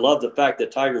 Although I love the fact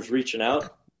that Tiger's reaching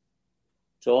out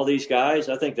to all these guys.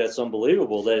 I think that's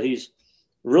unbelievable that he's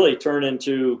really turned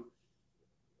into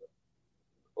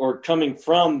or coming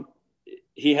from.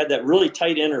 He had that really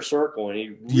tight inner circle, and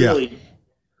he really,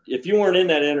 if you weren't in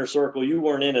that inner circle, you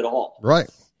weren't in at all. Right.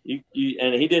 And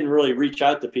he didn't really reach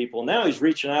out to people. Now he's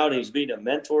reaching out and he's being a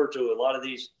mentor to a lot of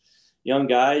these young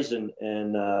guys and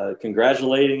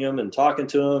congratulating them and talking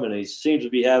to them. And he seems to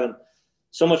be having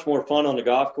so much more fun on the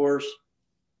golf course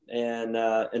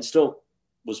and still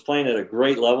was playing at a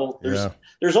great level.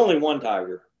 There's only one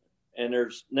Tiger, and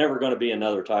there's never going to be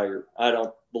another Tiger. I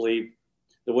don't believe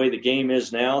the way the game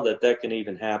is now that can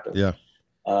even happen. Yeah.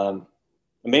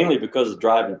 Mainly because of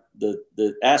driving.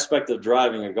 The aspect of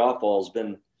driving a golf ball has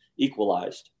been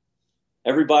equalized.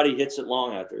 Everybody hits it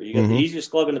long out there. You got the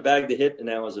easiest club in the bag to hit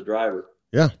now as a driver.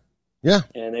 Yeah. Yeah.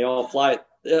 And they all fly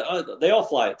it. They all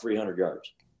fly at 300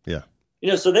 yards. Yeah.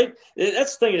 So that's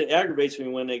the thing that aggravates me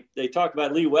when they talk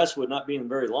about Lee Westwood not being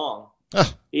very long.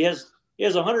 He has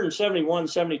 171,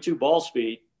 72 ball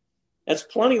speed. That's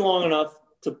plenty long enough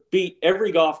to beat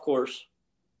every golf course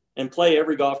and play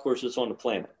every golf course that's on the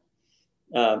planet.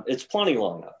 It's plenty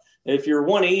long enough. If you're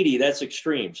 180, that's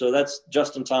extreme. So that's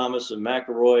Justin Thomas and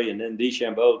McIlroy, and then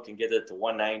DeChambeau can get it to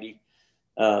 190.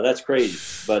 That's crazy,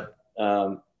 but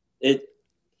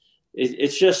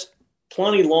it's just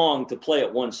plenty long to play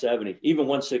at 170. Even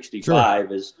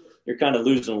 165 is you're kind of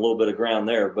losing a little bit of ground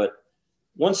there. But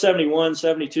 171,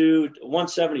 72,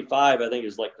 175, I think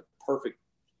is like the perfect.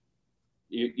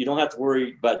 You don't have to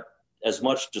worry about as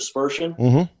much dispersion.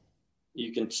 Mm-hmm.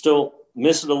 You can still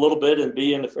miss it a little bit and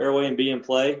be in the fairway and be in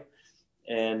play.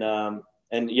 And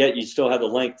yet you still have the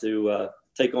length to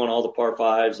take on all the par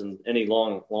fives and any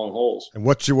long holes. And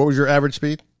what was your average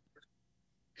speed?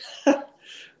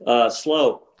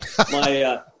 Slow.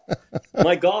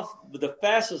 My golf, the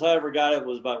fastest I ever got it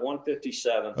was about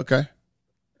 157. Okay.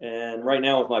 And right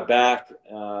now with my back,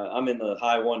 I'm in the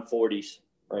high 140s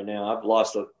right now. I've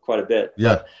lost quite a bit.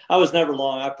 Yeah. But I was never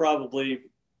long.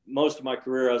 Most of my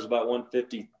career, I was about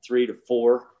 153 to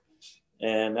 4.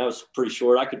 And that was pretty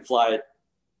short. I could fly at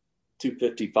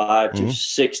 255,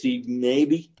 260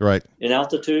 maybe. Right. In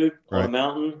altitude on a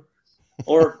mountain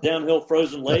or downhill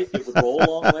frozen lake. It would roll a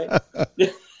long way.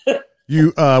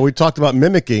 We talked about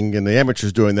mimicking and the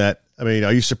amateurs doing that. I mean,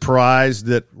 are you surprised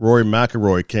that Rory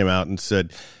McIlroy came out and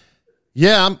said,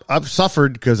 yeah, I've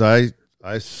suffered because I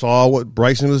saw what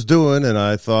Bryson was doing and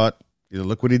I thought,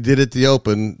 look what he did at the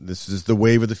Open. This is the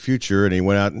wave of the future. And he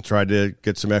went out and tried to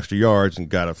get some extra yards and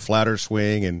got a flatter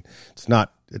swing. And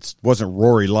it wasn't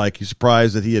Rory-like. You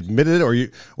surprised that he admitted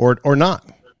it or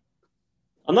not?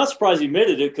 I'm not surprised he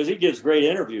admitted it because he gives great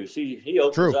interviews. He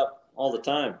opens up all the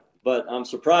time. But I'm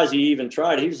surprised he even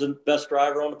tried. He was the best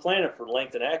driver on the planet for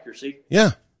length and accuracy.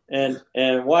 Yeah. And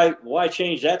why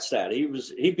change that stat?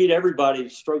 He beat everybody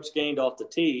strokes gained off the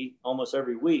tee almost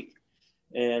every week.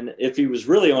 And if he was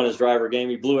really on his driver game,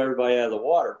 he blew everybody out of the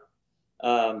water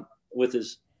with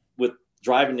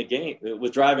driving the game,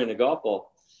 with driving the golf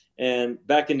ball. And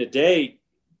back in the day,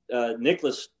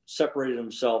 Nicklaus separated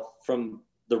himself from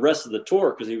the rest of the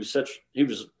tour because he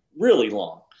was really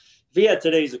long. If he had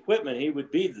today's equipment, he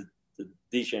would be the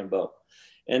DeChambeau.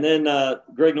 And then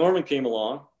Greg Norman came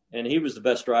along, and he was the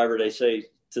best driver, they say,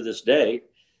 to this day.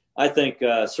 I think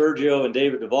Sergio and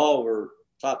David Duval were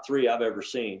top 3 I've ever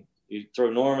seen. You throw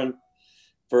Norman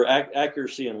for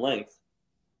accuracy and length.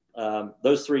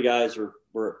 Those 3 guys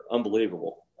were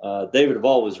unbelievable. David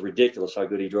Duval was ridiculous how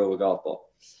good he drove a golf ball.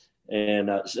 And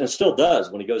still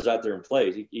does when he goes out there and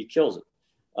plays. He kills it.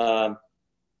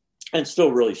 And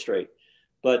still really straight.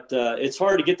 But it's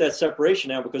hard to get that separation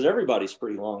now because everybody's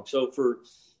pretty long. So for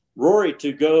Rory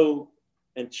to go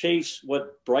and chase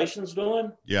what Bryson's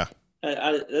doing,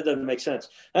 that doesn't make sense.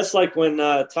 That's like when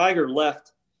Tiger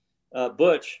left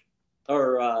Butch,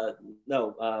 or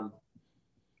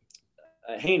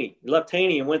Haney. He left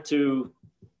Haney and went to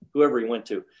whoever he went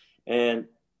to. And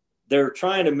they're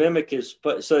trying to mimic his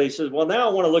 – so he says, well, now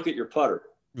I want to look at your putter.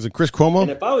 Was it Chris Cuomo?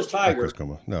 And if I was Tiger – Chris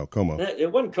Cuomo. No, Como.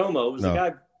 It wasn't Como. It was the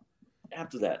guy –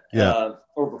 after that, Yeah.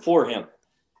 or before him.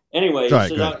 Anyway, he Right,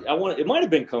 says, good. I want. It might have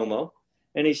been Como,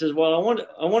 and he says, "Well, I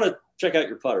want to check out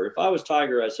your putter. If I was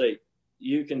Tiger, I say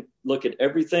you can look at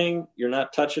everything. You're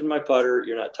not touching my putter.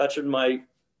 You're not touching my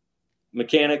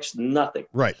mechanics. Nothing."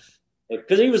 Right.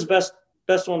 Because he was the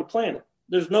best on the planet.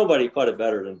 There's nobody putted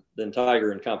better than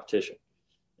Tiger in competition,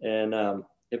 and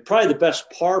probably the best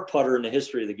par putter in the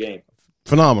history of the game.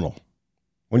 Phenomenal.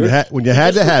 When you had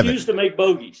to have it. He used to make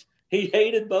bogeys. He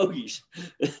hated bogeys.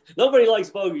 Nobody likes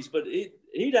bogeys, but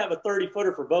he'd have a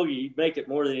 30-footer for bogey. He'd make it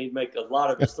more than he'd make a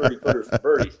lot of his 30-footers for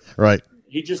birdies. Right.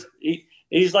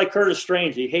 He's like Curtis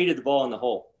Strange. He hated the ball in the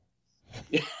hole.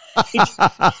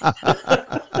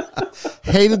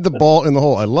 Hated the ball in the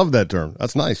hole. I love that term.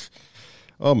 That's nice.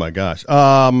 Oh my gosh.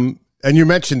 And you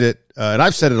mentioned it, and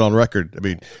I've said it on record. I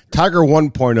mean, Tiger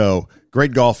 1.0,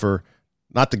 great golfer,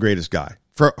 not the greatest guy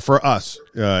for us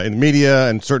in the media,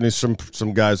 and certainly some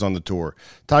guys on the tour.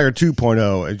 Tiger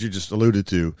 2.0, as you just alluded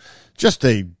to,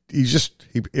 he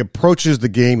approaches the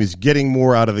game. He's getting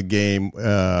more out of the game.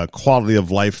 Quality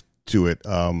of life to it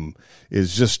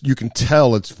is just, you can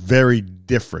tell it's very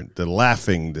different. The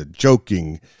laughing, the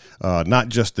joking, not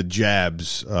just the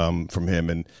jabs from him.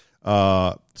 And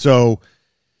so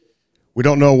we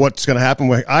don't know what's going to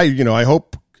happen. I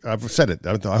hope, I've said it,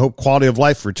 I hope quality of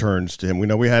life returns to him. We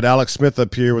know we had Alex Smith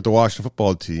up here with the Washington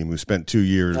football team who spent 2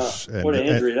 years. What an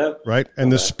injury that. Right.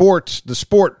 And the sport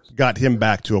got him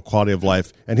back to a quality of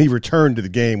life, and he returned to the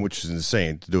game, which is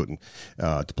insane to do it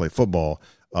to play football.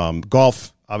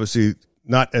 Golf, obviously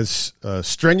not as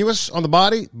strenuous on the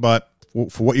body, but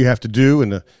for what you have to do,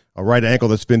 and a right ankle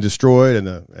that's been destroyed,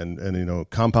 and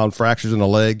compound fractures in the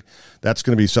leg, that's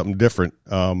going to be something different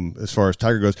as far as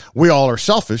Tiger goes. We all are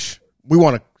selfish. We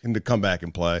want him to come back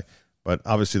and play, but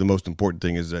obviously the most important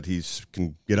thing is that he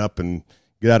can get up and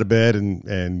get out of bed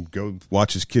and go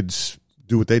watch his kids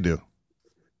do what they do.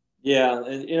 Yeah,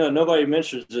 and nobody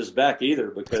mentions his back either,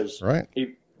 because right.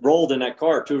 He rolled in that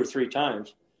car 2 or 3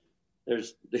 times.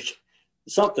 There's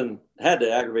something had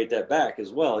to aggravate that back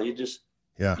as well.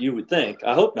 You would think.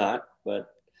 I hope not,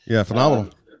 but yeah,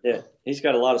 phenomenal. Yeah, he's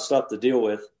got a lot of stuff to deal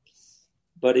with.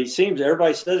 But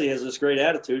everybody says he has this great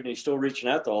attitude, and he's still reaching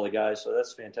out to all the guys, so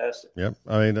that's fantastic. Yep.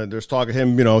 I mean, there's talk of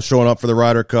him, showing up for the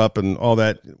Ryder Cup and all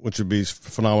that, which would be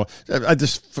phenomenal. I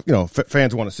just,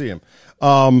 fans want to see him.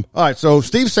 All right, so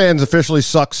Steve Sands officially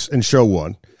sucks in show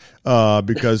 1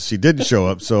 because he didn't show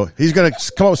up. So he's going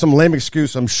to come up with some lame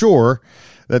excuse, I'm sure,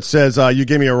 that says, you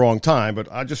gave me a wrong time, but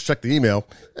I just checked the email.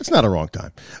 It's not a wrong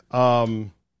time.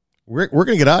 We're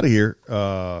going to get out of here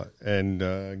and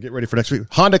get ready for next week.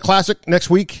 Honda Classic next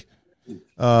week.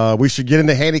 We should get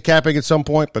into handicapping at some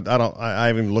point, but I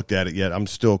haven't even looked at it yet. I'm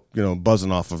still,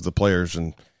 buzzing off of the players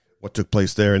and what took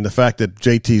place there. And the fact that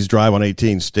JT's drive on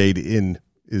 18 stayed in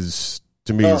is,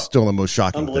 to me, is still the most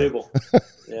shocking unbelievable thing.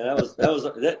 Yeah,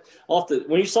 that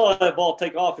when you saw that ball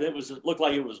take off, and it looked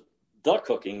like it was duck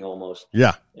hooking almost.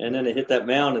 Yeah. And then it hit that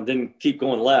mound and didn't keep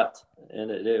going left, and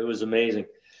it was amazing.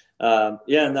 And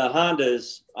the Honda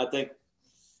is, I think,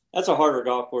 that's a harder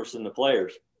golf course than the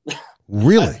Players.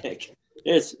 Really? I think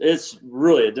it's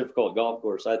really a difficult golf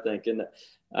course, I think. And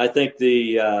I think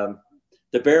the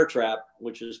Bear Trap,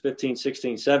 which is 15,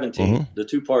 16, 17, the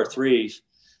 2 par 3s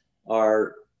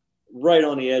are right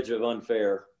on the edge of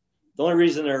unfair. The only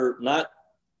reason they're not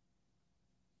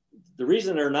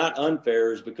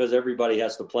unfair is because everybody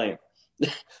has to play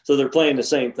them. So they're playing the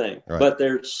same thing, right. But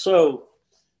they're so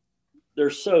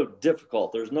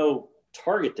difficult. There's no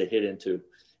target to hit into.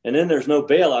 And then there's no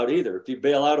bailout either. If you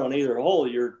bail out on either hole,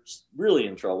 you're really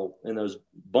in trouble in those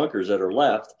bunkers that are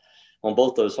left on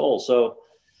both those holes. So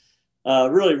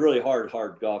really, really hard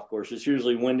golf course. It's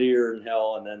usually windier than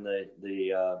hell. And then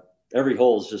the every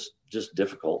hole is just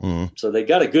difficult. Mm-hmm. So they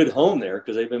got a good home there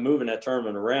because they've been moving that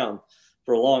tournament around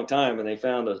for a long time. And they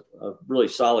found a really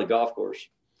solid golf course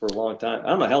for a long time. I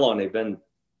don't know how long they've been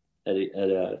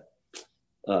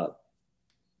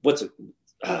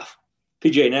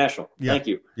PGA National. Yeah. Thank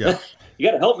you. Yeah. You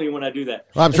got to help me when I do that.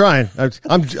 I'm trying.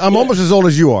 I'm almost as old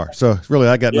as you are, so really,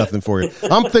 I got nothing for you.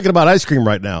 I'm thinking about ice cream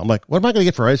right now. I'm like, what am I going to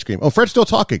get for ice cream? Oh, Fred's still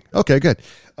talking. Okay, good.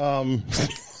 All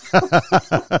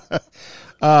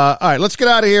right, let's get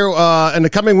out of here. In the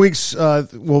coming weeks,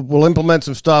 we'll implement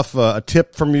some stuff. A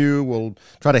tip from you. We'll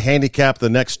try to handicap the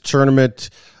next tournament.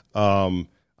 I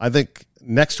think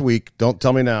next week. Don't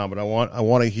tell me now, but I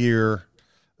want to hear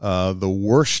the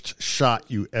worst shot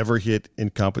you ever hit in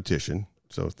competition.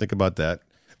 So think about that,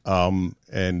 and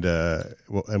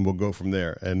we'll go from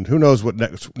there. And who knows what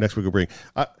next week will bring?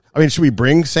 I mean, should we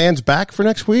bring Sands back for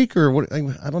next week, or what?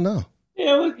 I don't know. We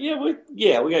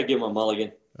got to give him a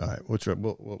mulligan. All right,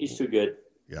 He's too good.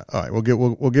 Yeah. All right.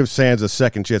 We'll give Sands a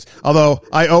second chance. Although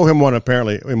I owe him one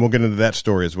apparently, and we'll get into that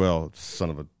story as well. Son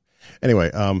of a.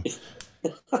 Anyway.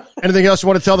 Anything else you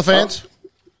want to tell the fans?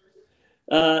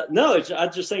 No. I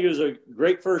just think it was a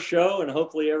great first show, and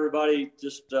hopefully everybody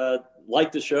just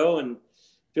liked the show and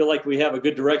feel like we have a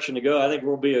good direction to go. I think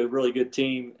we'll be a really good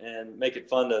team and make it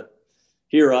fun to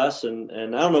hear us. And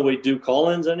I don't know, we do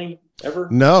call-ins ever?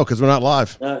 No, because we're not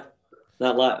live. Not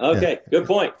live. Okay, yeah. Good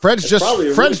point. Fred's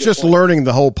just learning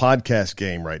the whole podcast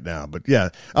game right now. But yeah,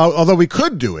 although we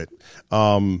could do it,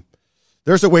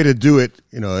 there's a way to do it.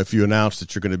 If you announce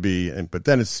that you're going to be, but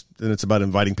then it's about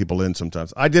inviting people in.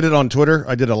 Sometimes I did it on Twitter.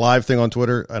 I did a live thing on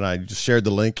Twitter, and I just shared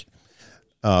the link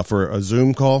for a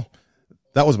Zoom call.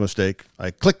 That was a mistake.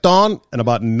 I clicked on, and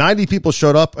about 90 people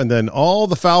showed up, and then all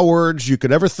the foul words you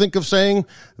could ever think of saying,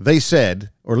 they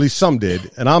said, or at least some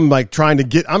did. And I'm like trying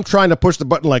to push the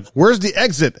button, like, where's the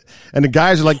exit? And the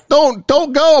guys are like, don't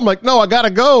go. I'm like, no, I gotta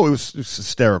go. It was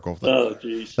hysterical. Oh,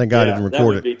 geez. Thank God I didn't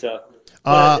record it. That would be tough.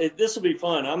 But this will be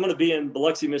fun. I'm going to be in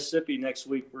Biloxi, Mississippi next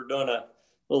week. We're doing a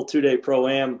little 2-day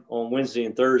pro-am on Wednesday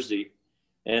and Thursday,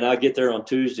 and I get there on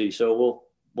Tuesday. So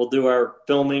we'll do our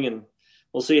filming, and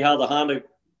we'll see how the Honda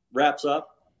wraps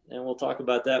up, and we'll talk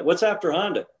about that. What's after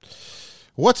Honda?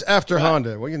 What's after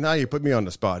Honda? Well, now you put me on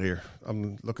the spot here.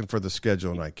 I'm looking for the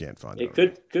schedule, and I can't find it.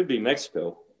 It could be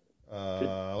Mexico.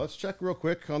 Let's check real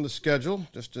quick on the schedule.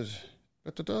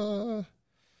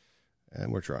 And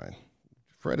we're trying.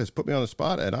 Fred has put me on the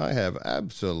spot, and I have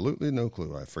absolutely no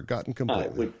clue. I've forgotten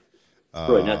completely.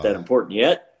 Probably not that important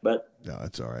yet, but. No,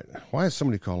 that's all right. Why is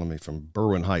somebody calling me from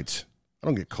Berwyn Heights? I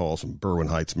don't get calls from Berwyn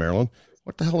Heights, Maryland.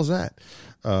 What the hell is that?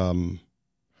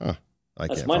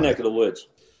 That's my neck of the woods.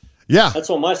 Yeah. That's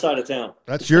on my side of town.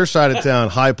 That's your side of town,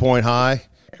 High Point High.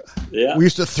 Yeah. We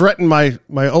used to threaten my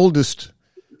oldest.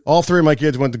 All three of my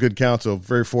kids went to good counsel.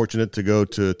 Very fortunate to go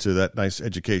to that nice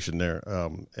education there.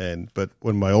 But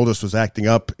when my oldest was acting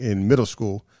up in middle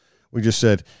school, we just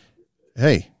said,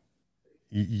 hey,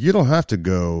 you don't have to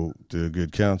go to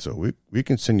good counsel. We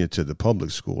can send you to the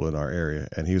public school in our area.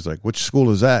 And he was like, which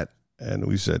school is that? And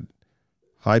we said,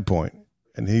 High Point.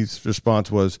 And his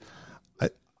response was,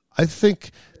 I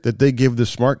think that they give the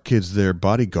smart kids their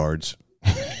bodyguards.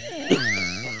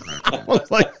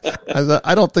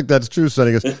 I don't think that's true, son.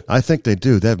 He goes, I think they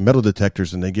do. They have metal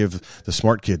detectors, and they give the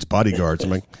smart kids bodyguards. I'm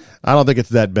like, I don't think it's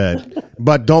that bad.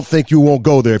 But don't think you won't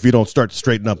go there if you don't start to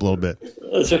straighten up a little bit.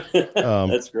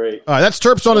 That's great. All right, that's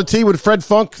Terps on the Tee with Fred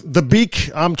Funk, The Beak.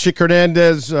 I'm Chick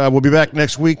Hernandez. We'll be back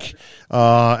next week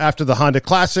after the Honda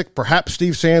Classic. Perhaps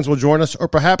Steve Sands will join us, or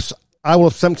perhaps I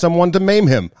will send someone to maim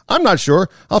him. I'm not sure.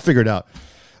 I'll figure it out.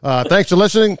 Thanks for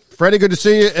listening. Freddie, good to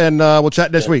see you, and we'll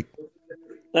chat next week.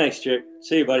 Thanks, Chick.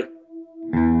 See you, buddy.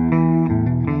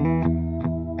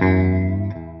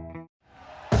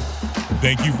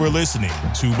 Thank you for listening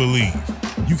to Believe.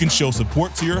 You can show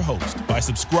support to your host by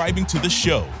subscribing to the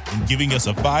show and giving us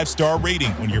a 5-star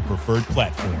rating on your preferred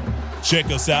platform. Check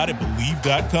us out at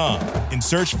Believe.com and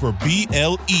search for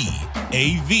BLEAV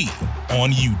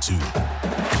on YouTube.